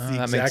know if that's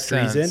the exact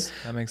reason.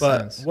 That makes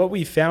sense. But what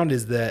we found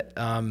is that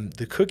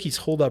the cookies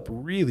hold up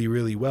really,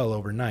 really well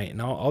overnight.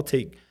 And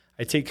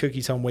I take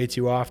cookies home way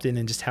too often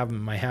and just have them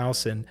in my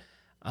house, and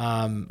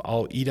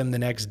I'll eat them the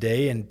next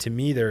day. And to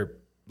me, they're,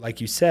 like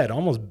you said,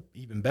 almost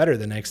even better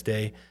the next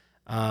day,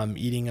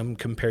 eating them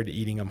compared to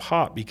eating them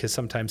hot, because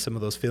sometimes some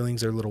of those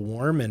fillings are a little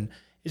warm, and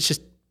it's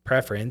just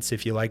preference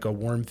if you like a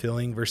warm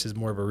filling versus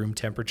more of a room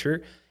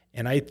temperature.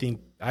 And I think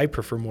I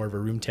prefer more of a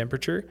room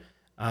temperature,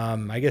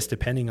 I guess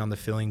depending on the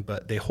filling,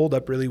 but they hold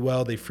up really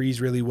well. They freeze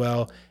really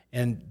well.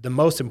 And the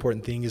most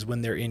important thing is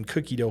when they're in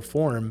cookie dough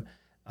form,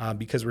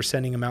 because we're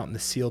sending them out in the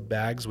sealed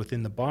bags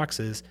within the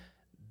boxes,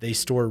 they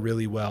store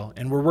really well.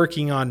 And we're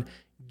working on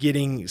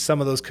getting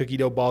some of those cookie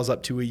dough balls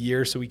up to a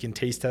year so we can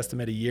taste test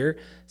them at a year.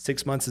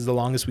 6 months is the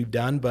longest we've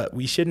done, but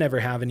we should never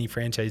have any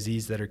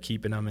franchisees that are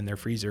keeping them in their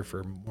freezer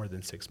for more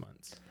than 6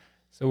 months.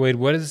 So Wade,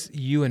 what is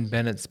you and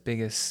Bennett's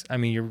biggest,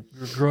 you're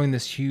growing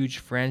this huge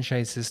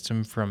franchise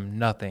system from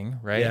nothing,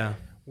 right? Yeah.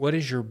 What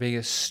is your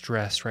biggest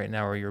stress right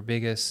now, or your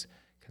biggest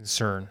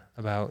concern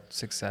about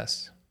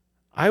success?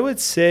 I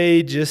would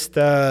say just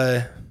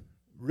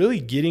really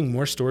getting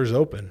more stores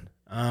open.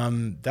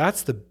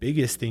 That's the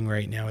biggest thing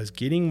right now, is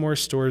getting more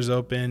stores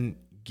open,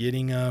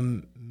 getting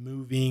them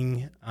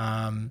moving,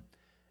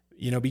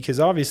 because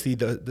obviously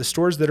the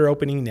stores that are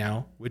opening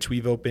now, which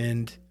we've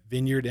opened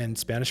Vineyard and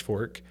Spanish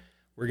Fork,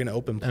 we're going to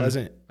open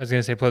Pleasant. I was going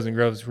to say Pleasant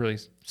Grove's really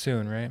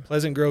soon, right?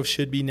 Pleasant Grove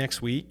should be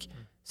next week.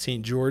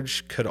 St.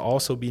 George could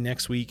also be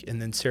next week,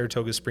 and then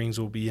Saratoga Springs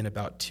will be in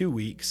about 2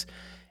 weeks.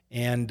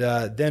 And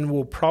then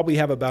we'll probably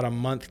have about a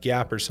month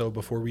gap or so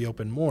before we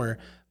open more.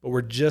 But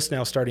we're just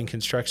now starting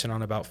construction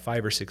on about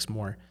 5 or 6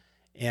 more.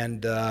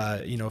 And,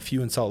 a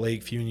few in Salt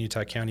Lake, few in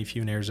Utah County,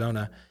 few in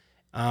Arizona.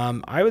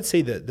 I would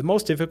say that the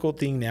most difficult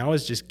thing now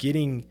is just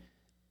getting,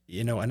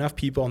 enough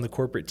people on the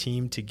corporate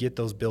team to get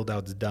those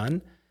build-outs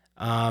done.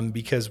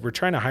 Because we're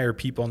trying to hire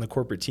people on the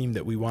corporate team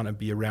that we want to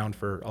be around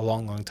for a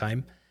long, long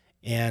time.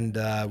 And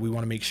we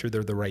want to make sure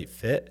they're the right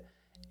fit.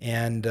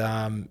 And,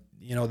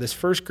 this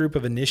first group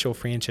of initial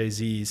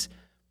franchisees,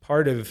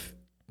 part of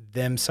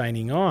them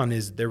signing on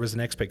is there was an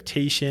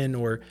expectation,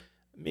 or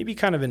maybe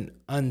kind of an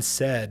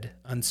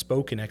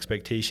unspoken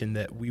expectation,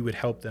 that we would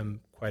help them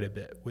quite a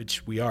bit,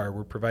 which we are.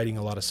 We're providing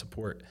a lot of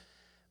support.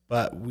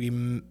 But we,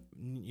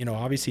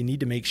 obviously need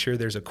to make sure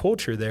there's a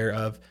culture there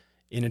of,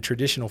 in a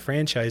traditional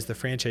franchise, the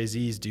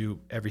franchisees do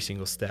every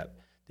single step.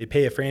 They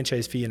pay a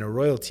franchise fee and a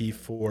royalty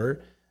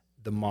for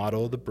the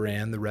model, the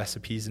brand, the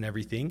recipes, and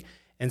everything.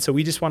 And so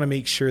we just want to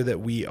make sure that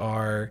we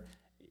are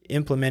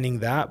implementing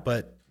that.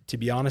 But to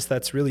be honest,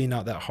 that's really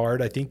not that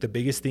hard. I think the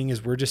biggest thing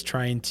is we're just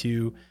trying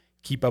to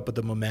keep up with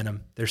the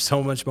momentum. There's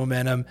so much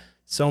momentum,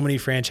 so many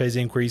franchise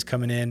inquiries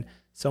coming in.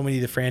 So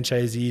many of the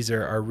franchisees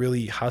are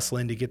really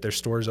hustling to get their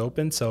stores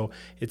open. So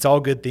it's all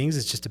good things.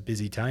 It's just a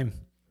busy time.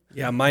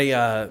 Yeah,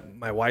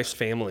 my wife's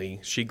family,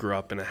 she grew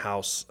up in a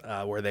house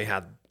where they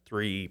had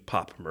 3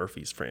 Pop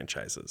Murphy's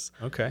franchises.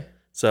 Okay.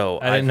 So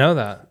I didn't know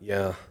that.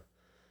 Yeah.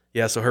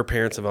 Yeah, so her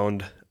parents have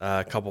owned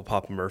a couple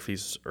Papa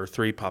Murphy's or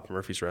 3 Papa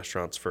Murphy's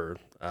restaurants for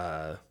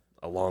a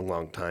long,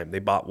 long time. They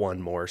bought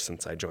one more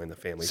since I joined the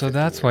family. So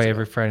that's why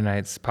every Friday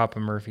night's Papa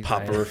Murphy's.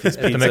 Papa Murphy's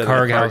at the Pizza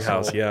McHargue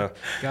house. Yeah,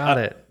 got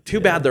it. Too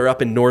bad they're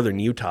up in northern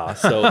Utah,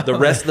 so the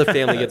rest of the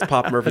family gets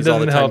Papa Murphy's all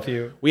the time. Help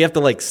you. We have to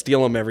like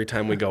steal them every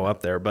time we go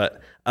up there.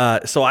 But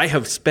so I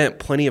have spent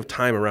plenty of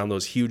time around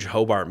those huge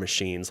Hobart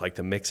machines, like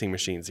the mixing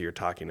machines that you're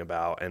talking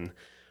about, and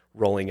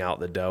rolling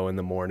out the dough in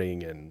the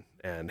morning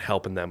and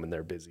helping them in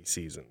their busy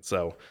season.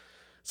 So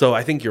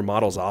I think your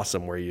model's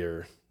awesome where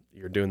you're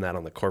doing that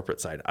on the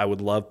corporate side. I would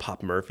love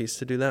Papa Murphy's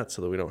to do that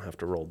so that we don't have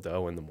to roll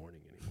dough in the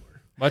morning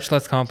anymore. Much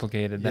less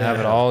complicated to have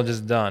it all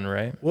just done,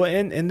 right? Well,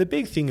 and the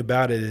big thing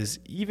about it is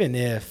even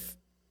if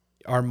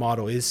our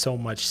model is so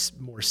much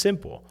more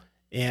simple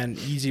and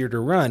easier to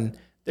run,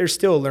 there's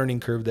still a learning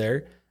curve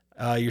there.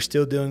 You're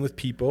still dealing with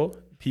people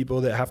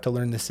that have to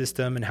learn the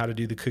system and how to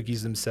do the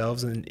cookies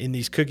themselves. And in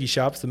these cookie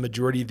shops, the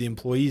majority of the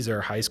employees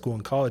are high school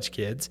and college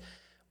kids,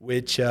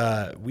 which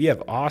we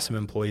have awesome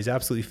employees,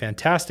 absolutely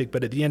fantastic.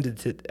 But at the end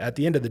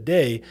of the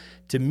day,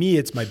 to me,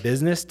 it's my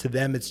business. To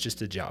them, it's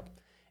just a job.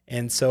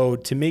 And so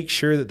to make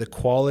sure that the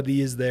quality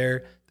is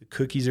there, the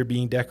cookies are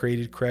being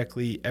decorated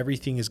correctly,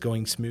 everything is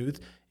going smooth,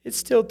 it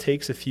still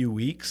takes a few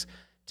weeks.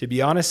 To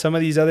be honest, some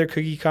of these other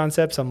cookie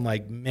concepts, I'm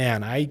like,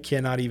 man, I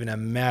cannot even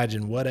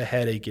imagine what a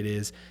headache it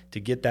is to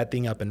get that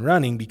thing up and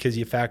running because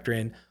you factor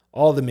in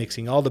all the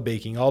mixing, all the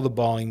baking, all the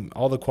balling,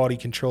 all the quality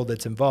control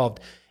that's involved.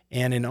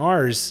 And in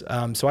ours,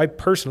 so I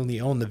personally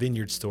own the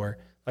Vineyard store.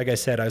 Like I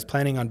said, I was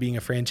planning on being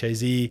a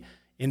franchisee,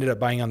 ended up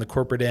buying on the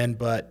corporate end,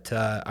 but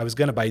I was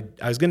going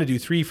to do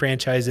 3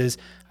 franchises.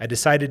 I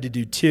decided to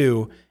do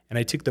 2, and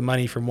I took the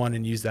money from one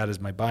and used that as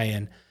my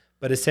buy-in.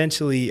 But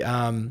essentially,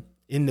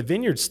 in the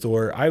Vineyard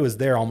store, I was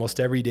there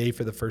almost every day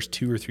for the first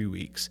 2 or 3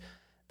 weeks.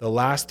 The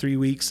last 3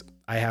 weeks,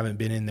 I haven't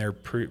been in there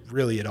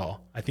really at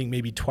all. I think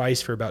maybe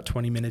twice for about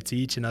 20 minutes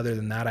each, and other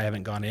than that, I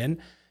haven't gone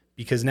in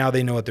because now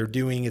they know what they're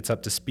doing. It's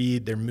up to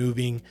speed. They're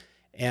moving.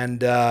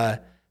 And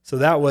so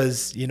that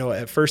was,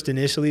 at first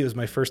initially, it was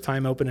my first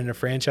time opening a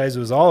franchise. It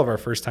was all of our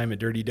first time at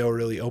Dirty Dough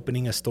really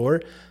opening a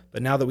store.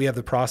 But now that we have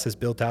the process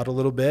built out a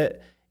little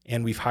bit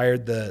and we've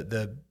hired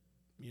the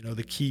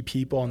key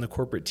people on the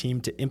corporate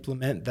team to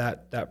implement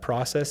that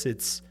process,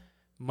 it's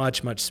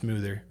much, much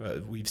smoother.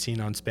 We've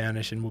seen on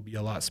Spanish and will be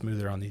a lot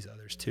smoother on these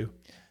others too.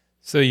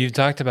 So you've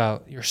talked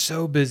about you're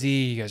so busy,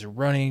 you guys are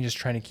running, just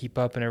trying to keep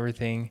up and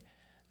everything.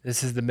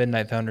 This is the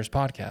Midnight Founders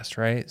podcast,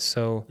 right?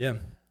 So yeah.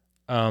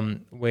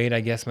 Wade, I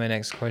guess my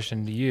next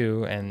question to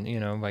you and,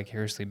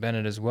 vicariously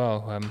Bennett as well,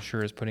 who I'm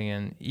sure is putting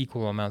in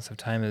equal amounts of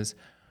time, is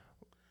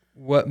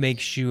what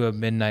makes you a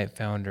Midnight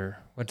Founder?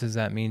 What does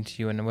that mean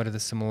to you? And what are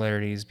the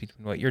similarities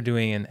between what you're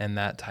doing and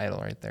that title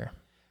right there?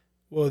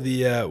 Well,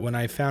 when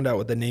I found out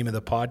what the name of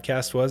the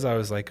podcast was, I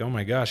was like, oh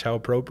my gosh, how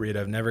appropriate.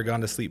 I've never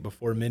gone to sleep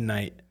before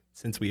midnight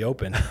since we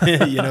opened,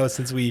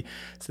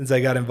 since I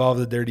got involved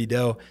with Dirty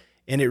Dough.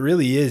 And it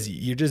really is,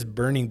 you're just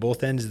burning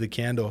both ends of the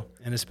candle.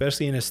 And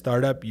especially in a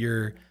startup,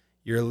 you're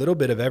a little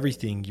bit of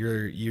everything.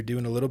 You're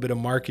doing a little bit of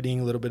marketing,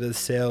 a little bit of the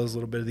sales, a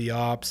little bit of the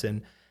ops,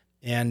 and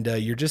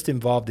you're just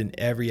involved in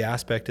every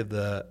aspect of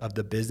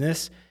the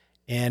business.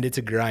 And it's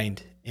a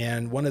grind.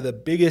 And one of the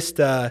biggest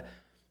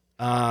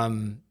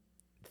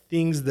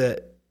things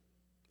that,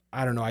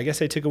 I don't know, I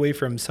guess I took away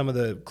from some of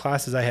the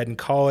classes I had in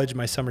college,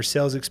 my summer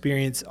sales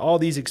experience, all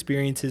these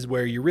experiences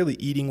where you're really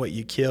eating what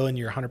you kill and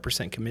you're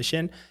 100%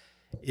 commission,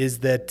 is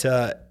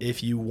that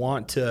if you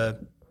want to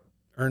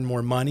earn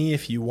more money,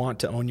 if you want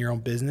to own your own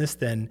business,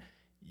 then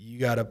you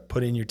got to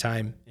put in your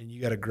time and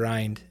you got to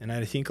grind. And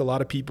I think a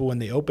lot of people, when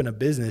they open a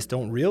business,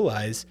 don't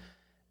realize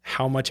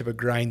how much of a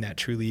grind that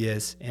truly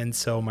is. And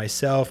so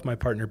myself, my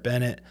partner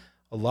Bennett,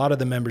 a lot of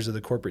the members of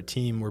the corporate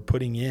team were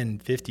putting in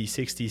 50,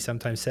 60,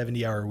 sometimes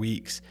 70-hour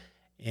weeks.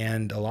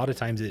 And a lot of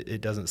times it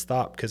doesn't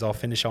stop because I'll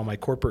finish all my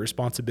corporate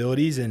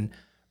responsibilities and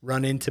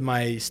run into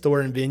my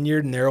store and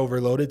vineyard and they're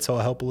overloaded, so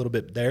I'll help a little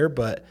bit there.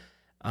 But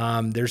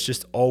there's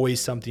just always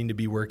something to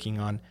be working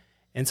on.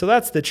 And so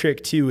that's the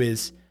trick too,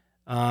 is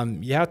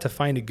you have to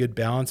find a good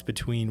balance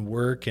between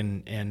work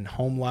and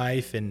home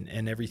life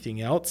and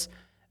everything else.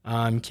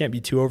 Can't be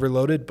too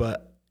overloaded,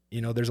 but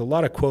there's a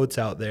lot of quotes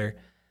out there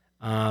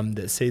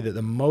that say that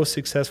the most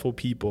successful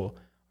people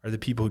are the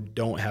people who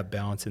don't have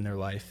balance in their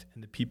life,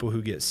 and the people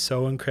who get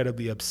so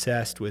incredibly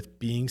obsessed with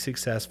being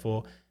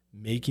successful,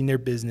 making their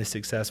business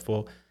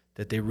successful,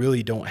 that they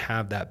really don't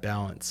have that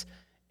balance.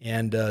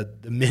 And the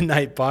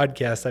Midnight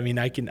Podcast,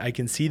 I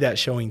can see that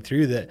showing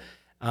through that.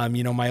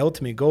 My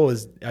ultimate goal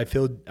is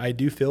I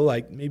do feel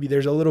like maybe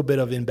there's a little bit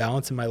of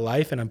imbalance in my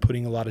life and I'm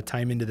putting a lot of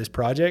time into this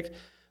project,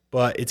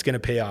 but it's going to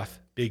pay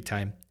off big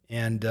time.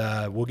 And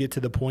we'll get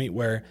to the point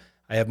where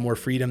I have more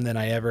freedom than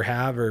I ever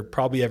have or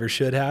probably ever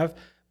should have,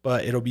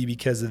 but it'll be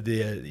because of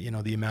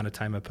the amount of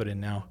time I put in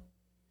now.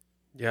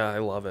 Yeah, I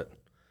love it.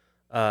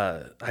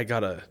 I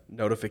got a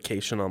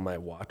notification on my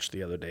watch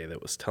the other day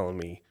that was telling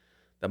me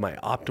that my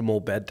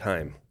optimal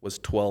bedtime was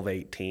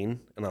 12:18,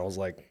 and I was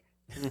like,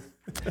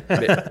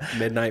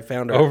 Midnight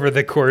Founder. Over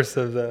the course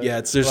of the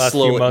it's just last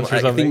slowly. few months or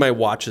I something. think my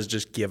watch has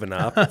just given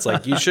up. It's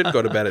like you should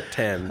go to bed at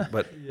 10,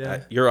 but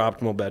your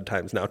optimal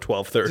bedtime is now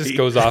 12:30. Just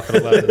goes off at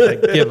 11.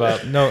 It's like, give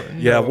up. No.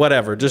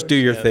 Whatever. Just do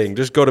your thing.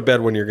 Just go to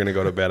bed when you're going to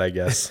go to bed, I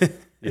guess.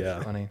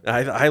 Yeah. Funny.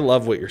 I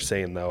love what you're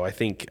saying, though. I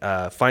think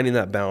finding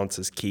that balance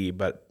is key,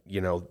 but,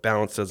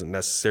 balance doesn't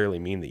necessarily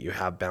mean that you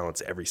have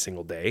balance every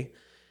single day.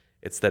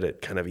 It's that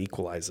it kind of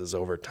equalizes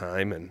over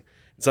time. And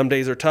some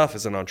days are tough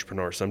as an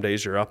entrepreneur. Some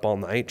days you're up all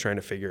night trying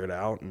to figure it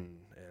out, and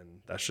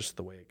that's just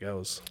the way it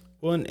goes.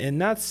 Well, and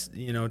that's,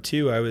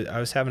 too, I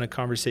was having a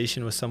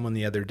conversation with someone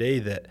the other day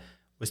that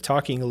was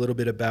talking a little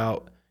bit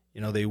about,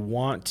 they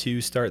want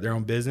to start their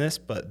own business,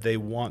 but they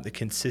want the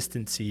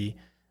consistency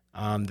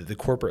that the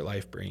corporate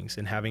life brings,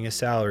 and having a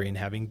salary and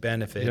having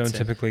benefits. You don't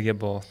typically get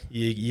both.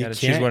 You gotta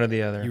choose one or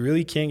the other. You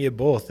really can't get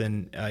both.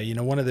 And,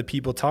 one of the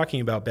people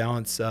talking about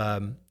balance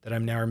that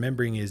I'm now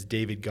remembering is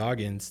David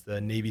Goggins, the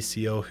Navy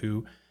SEAL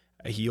who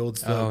he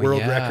holds the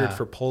world record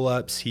for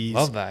pull-ups.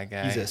 Love that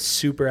guy. He's a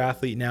super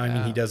athlete now. I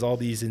mean, he does all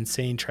these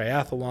insane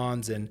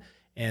triathlons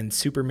and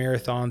super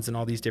marathons and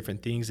all these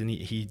different things. And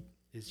he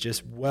is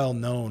just well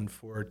known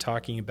for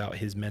talking about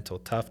his mental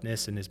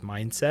toughness and his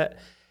mindset.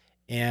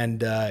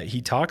 And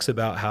he talks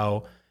about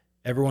how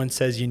everyone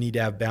says you need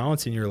to have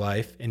balance in your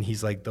life. And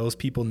he's like, those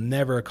people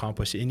never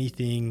accomplish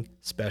anything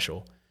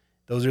special.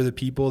 Those are the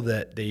people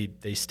that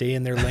they stay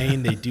in their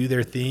lane, they do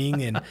their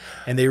thing,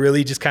 and they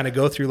really just kind of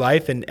go through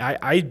life. And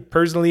I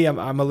personally,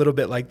 I'm a little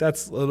bit like,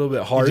 that's a little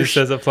bit harsh. He just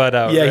says it flat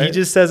out. Yeah, right? He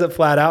just says it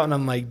flat out. And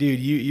I'm like, dude,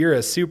 you're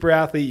a super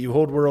athlete. You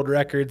hold world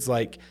records.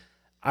 Like,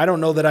 I don't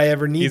know that I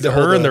ever need to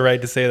earned the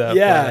right to say that.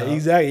 Yeah,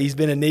 exactly. He's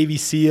been a Navy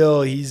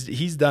SEAL.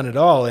 He's done it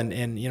all.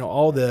 And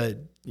all the,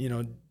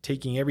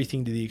 taking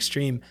everything to the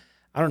extreme.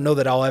 I don't know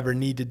that I'll ever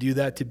need to do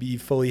that to be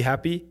fully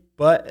happy.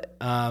 But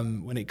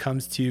when it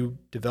comes to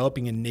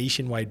developing a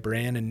nationwide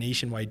brand, a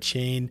nationwide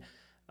chain,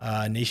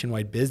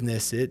 nationwide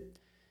business, it's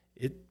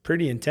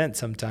pretty intense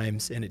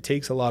sometimes, and it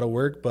takes a lot of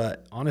work.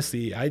 But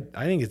honestly, I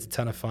think it's a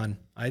ton of fun.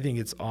 I think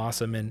it's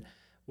awesome. And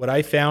what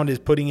I found is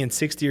putting in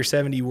 60 or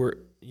 70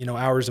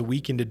 hours a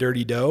week into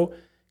Dirty Dough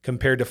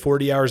compared to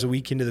 40 hours a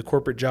week into the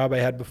corporate job I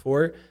had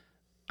before.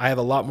 I have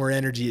a lot more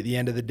energy at the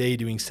end of the day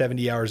doing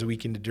 70 hours a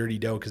week into Dirty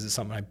Dough because it's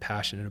something I'm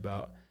passionate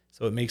about.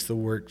 So it makes the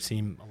work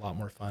seem a lot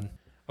more fun.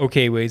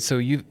 Okay, Wade, so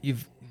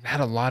you've had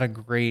a lot of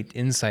great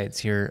insights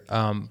here,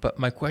 but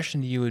my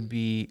question to you would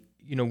be,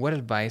 what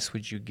advice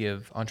would you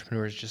give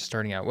entrepreneurs just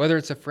starting out, whether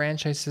it's a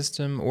franchise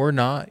system or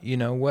not?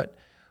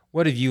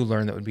 What have you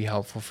learned that would be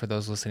helpful for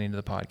those listening to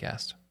the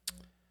podcast?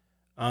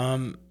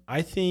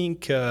 I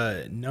think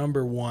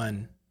number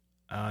one,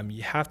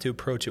 you have to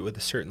approach it with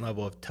a certain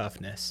level of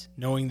toughness,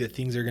 knowing that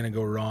things are going to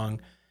go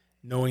wrong,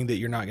 knowing that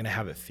you're not going to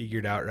have it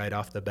figured out right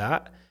off the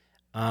bat,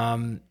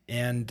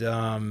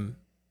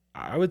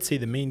 I would say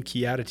the main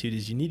key attitude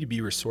is you need to be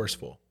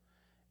resourceful.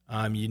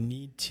 You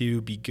need to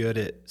be good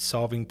at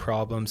solving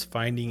problems,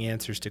 finding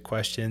answers to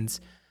questions.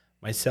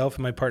 Myself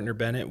and my partner,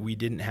 Bennett, we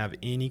didn't have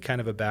any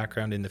kind of a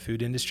background in the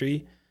food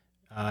industry,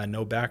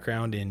 no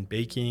background in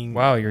baking.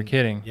 Wow, you're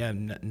kidding. Yeah,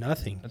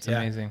 nothing. That's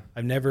amazing.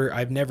 I've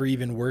never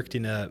even worked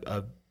in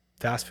a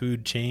fast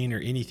food chain or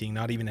anything,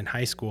 not even in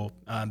high school.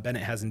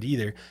 Bennett hasn't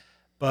either.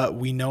 But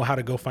we know how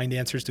to go find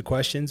answers to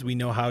questions. We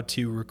know how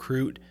to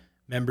recruit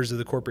members of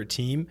the corporate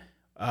team.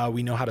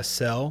 We know how to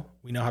sell.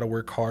 We know how to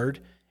work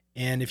hard.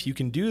 And if you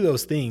can do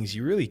those things,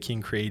 you really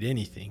can create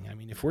anything. I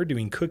mean, if we're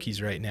doing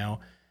cookies right now,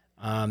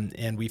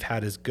 and we've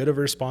had as good of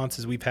a response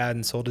as we've had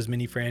and sold as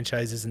many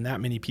franchises and that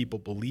many people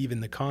believe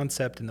in the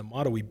concept and the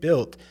model we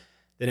built,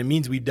 then it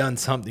means we've done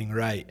something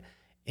right.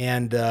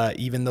 And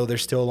even though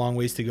there's still a long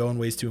ways to go and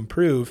ways to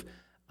improve,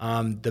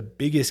 the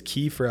biggest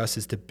key for us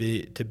is to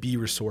be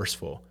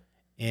resourceful.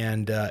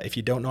 And if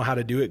you don't know how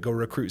to do it, go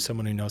recruit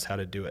someone who knows how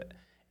to do it.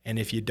 And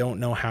if you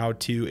don't know how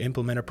to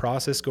implement a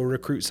process, go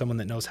recruit someone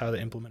that knows how to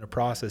implement a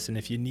process. And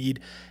if you need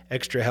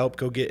extra help,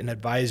 go get an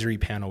advisory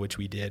panel, which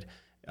we did.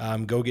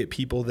 Go get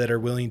people that are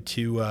willing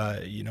to,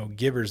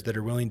 givers that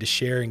are willing to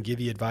share and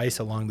give you advice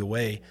along the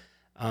way.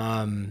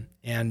 That's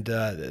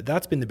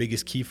been the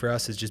biggest key for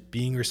us, is just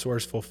being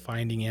resourceful,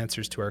 finding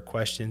answers to our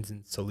questions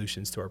and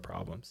solutions to our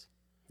problems.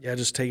 Yeah,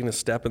 just taking a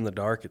step in the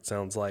dark. It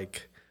sounds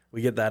like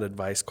we get that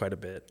advice quite a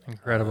bit.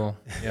 Incredible.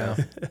 Yeah.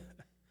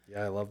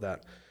 Yeah, I love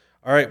that.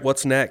 All right,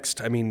 what's next?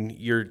 I mean,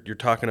 you're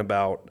talking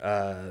about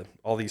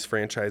all these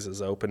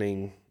franchises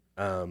opening.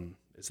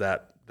 Is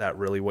that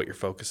really what your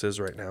focus is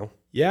right now?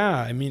 Yeah,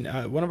 I mean,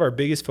 one of our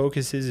biggest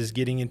focuses is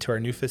getting into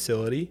our new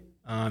facility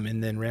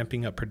and then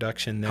ramping up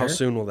production there. How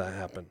soon will that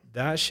happen?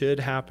 That should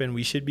happen.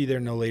 We should be there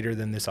no later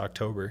than this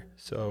October.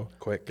 So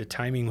quick. The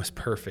timing was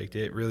perfect.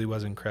 It really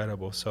was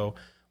incredible. So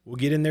we'll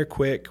get in there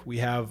quick. We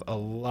have a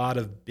lot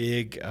of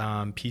big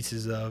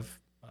pieces of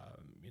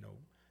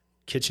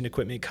kitchen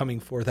equipment coming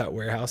for that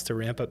warehouse to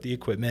ramp up the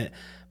equipment,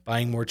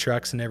 buying more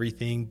trucks and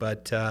everything.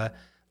 But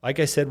like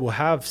I said, we'll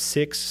have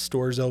 6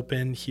 stores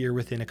open here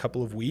within a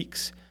couple of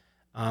weeks.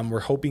 We're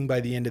hoping by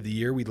the end of the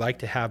year, we'd like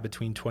to have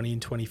between 20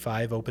 and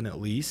 25 open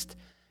at least.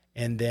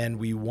 And then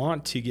we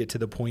want to get to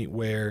the point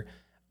where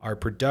our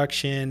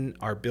production,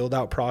 our build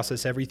out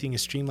process, everything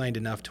is streamlined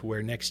enough to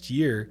where next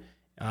year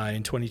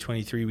in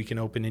 2023, we can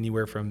open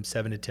anywhere from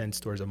 7 to 10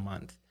 stores a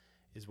month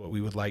is what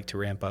we would like to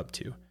ramp up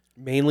to.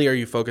 Mainly, are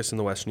you focused in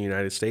the Western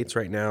United States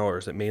right now, or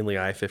is it mainly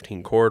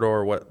I-15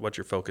 corridor? What's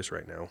your focus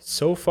right now?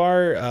 So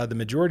far, the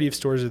majority of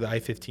stores are the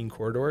I-15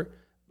 corridor.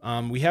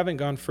 We haven't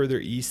gone further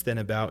east than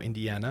about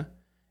Indiana,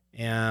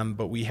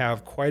 but we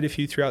have quite a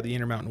few throughout the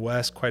Intermountain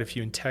West, quite a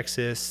few in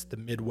Texas, the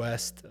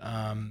Midwest,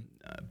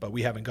 but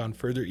we haven't gone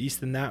further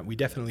east than that. We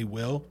definitely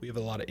will. We have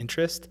a lot of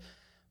interest,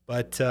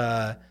 but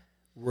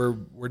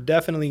we're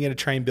definitely going to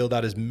try and build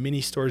out as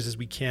many stores as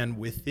we can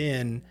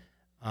within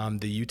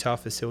the Utah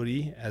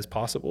facility as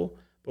possible.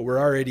 But we're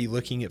already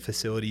looking at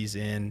facilities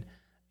in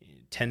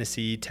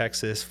Tennessee,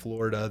 Texas,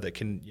 Florida that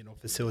can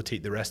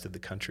facilitate the rest of the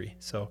country.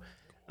 So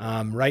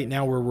right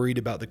now we're worried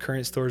about the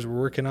current stores we're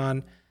working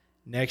on.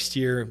 Next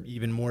year,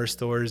 even more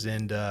stores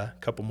and a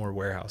couple more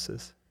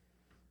warehouses.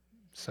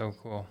 So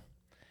cool.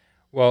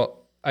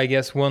 Well, I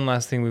guess one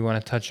last thing we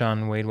want to touch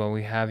on, Wade, while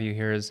we have you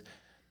here is,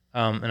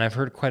 and I've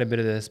heard quite a bit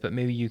of this, but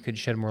maybe you could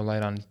shed more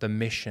light on the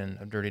mission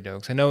of Dirty Dough.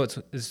 'Cause I know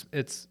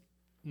it's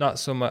not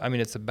so much, I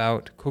mean, it's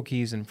about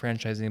cookies and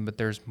franchising, but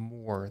there's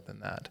more than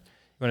that.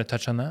 You want to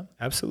touch on that?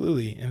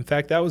 Absolutely. In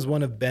fact, that was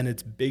one of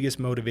Bennett's biggest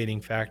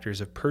motivating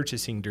factors of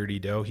purchasing Dirty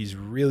Dough. He's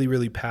really,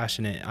 really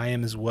passionate. I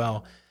am as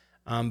well.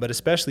 But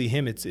especially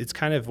him, it's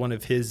kind of one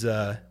of his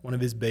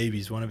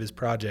babies, one of his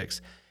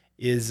projects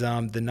is the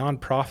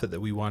nonprofit that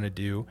we want to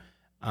do,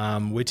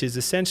 which is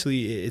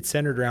essentially, it's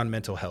centered around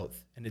mental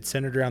health, and it's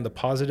centered around the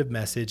positive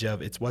message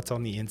of it's what's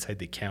on the inside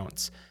that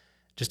counts.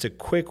 Just a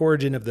quick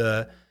origin of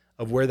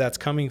where that's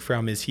coming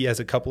from is he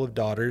has a couple of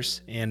daughters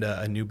and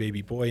a new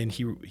baby boy, and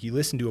he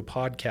listened to a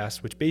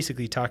podcast which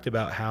basically talked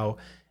about how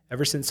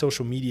ever since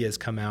social media has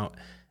come out,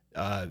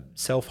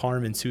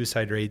 self-harm and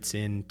suicide rates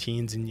in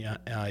teens and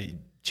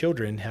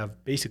children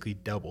have basically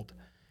doubled.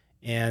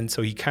 And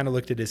so he kind of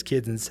looked at his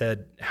kids and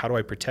said, how do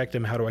I protect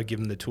them? How do I give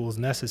them the tools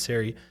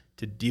necessary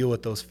to deal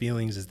with those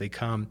feelings as they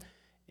come?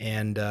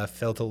 And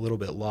felt a little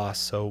bit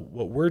lost. So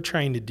what we're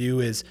trying to do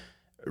is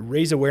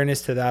raise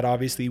awareness to that.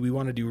 Obviously, we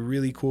want to do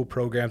really cool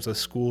programs with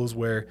schools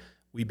where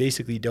we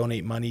basically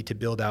donate money to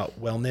build out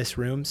wellness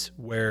rooms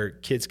where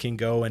kids can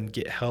go and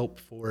get help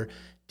for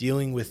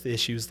dealing with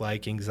issues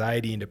like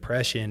anxiety and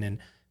depression and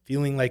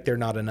feeling like they're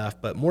not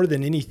enough. But more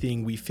than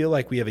anything, we feel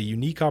like we have a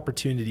unique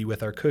opportunity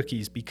with our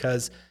cookies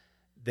because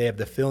they have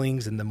the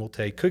fillings and the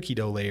multi-cookie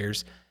dough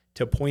layers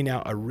to point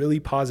out a really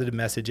positive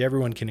message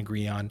everyone can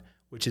agree on,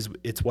 which is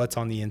it's what's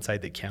on the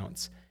inside that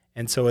counts.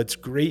 And so it's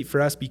great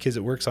for us because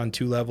it works on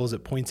two levels.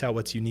 It points out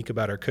what's unique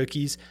about our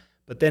cookies,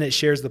 but then it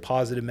shares the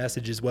positive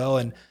message as well.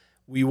 And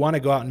we want to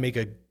go out and make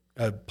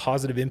a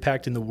positive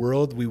impact in the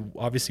world. We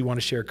obviously want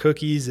to share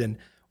cookies, and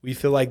we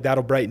feel like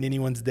that'll brighten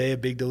anyone's day, a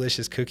big,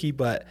 delicious cookie.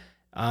 But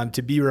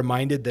to be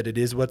reminded that it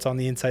is what's on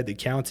the inside that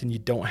counts, and you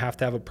don't have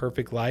to have a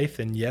perfect life.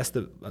 And yes,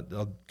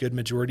 a good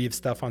majority of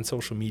stuff on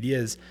social media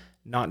is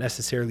not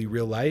necessarily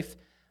real life,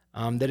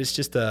 that it's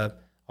just a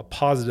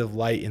positive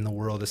light in the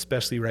world,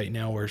 especially right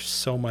now where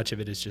so much of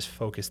it is just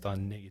focused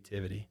on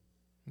negativity.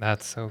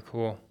 That's so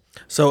cool.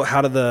 So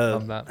how do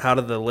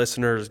the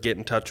listeners get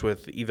in touch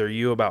with either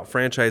you about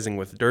franchising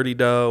with Dirty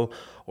Dough,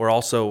 or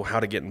also how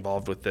to get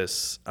involved with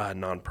this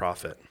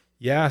nonprofit?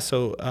 Yeah,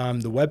 so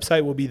the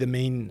website will be the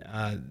main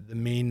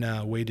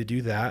way to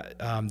do that.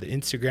 The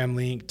Instagram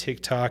link,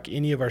 TikTok,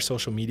 any of our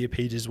social media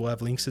pages will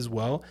have links as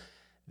well.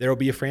 There will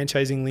be a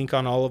franchising link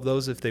on all of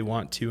those. If they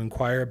want to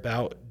inquire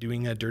about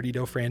doing a Dirty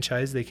Dough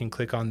franchise, they can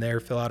click on there,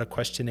 fill out a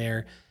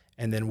questionnaire,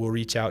 and then we'll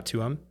reach out to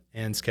them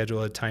and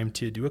schedule a time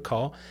to do a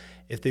call.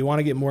 If they want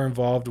to get more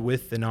involved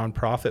with the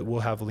nonprofit, we'll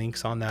have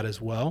links on that as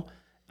well.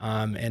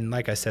 And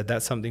like I said,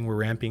 that's something we're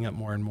ramping up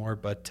more and more,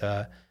 but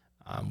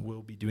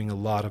we'll be doing a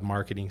lot of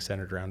marketing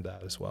centered around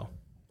that as well.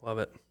 Love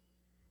it.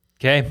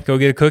 Okay, go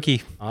get a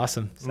cookie.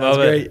 Awesome. Sounds Love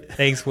great. it.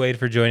 Thanks, Wade,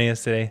 for joining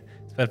us today.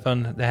 It's been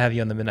fun to have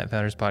you on the Midnight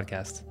Founders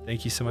podcast.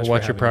 Thank you so much. We'll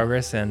watch your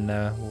progress, and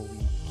we'll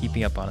be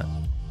keeping up on it.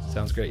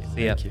 Sounds great.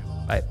 See ya. Thank you.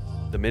 Bye.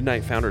 The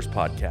Midnight Founders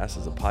podcast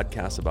is a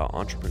podcast about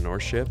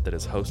entrepreneurship that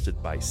is hosted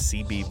by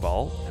CB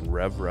Vault and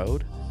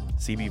RevRoad.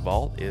 CB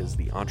Vault is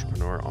the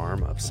entrepreneur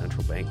arm of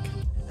Central Bank.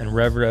 And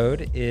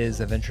RevRoad is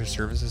a venture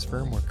services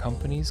firm where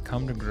companies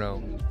come to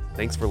grow.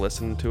 Thanks for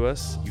listening to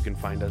us. You can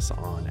find us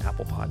on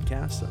Apple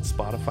Podcasts and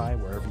Spotify,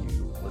 wherever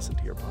you listen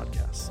to your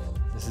podcasts.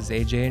 This is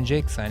AJ and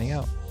Jake signing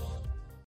out.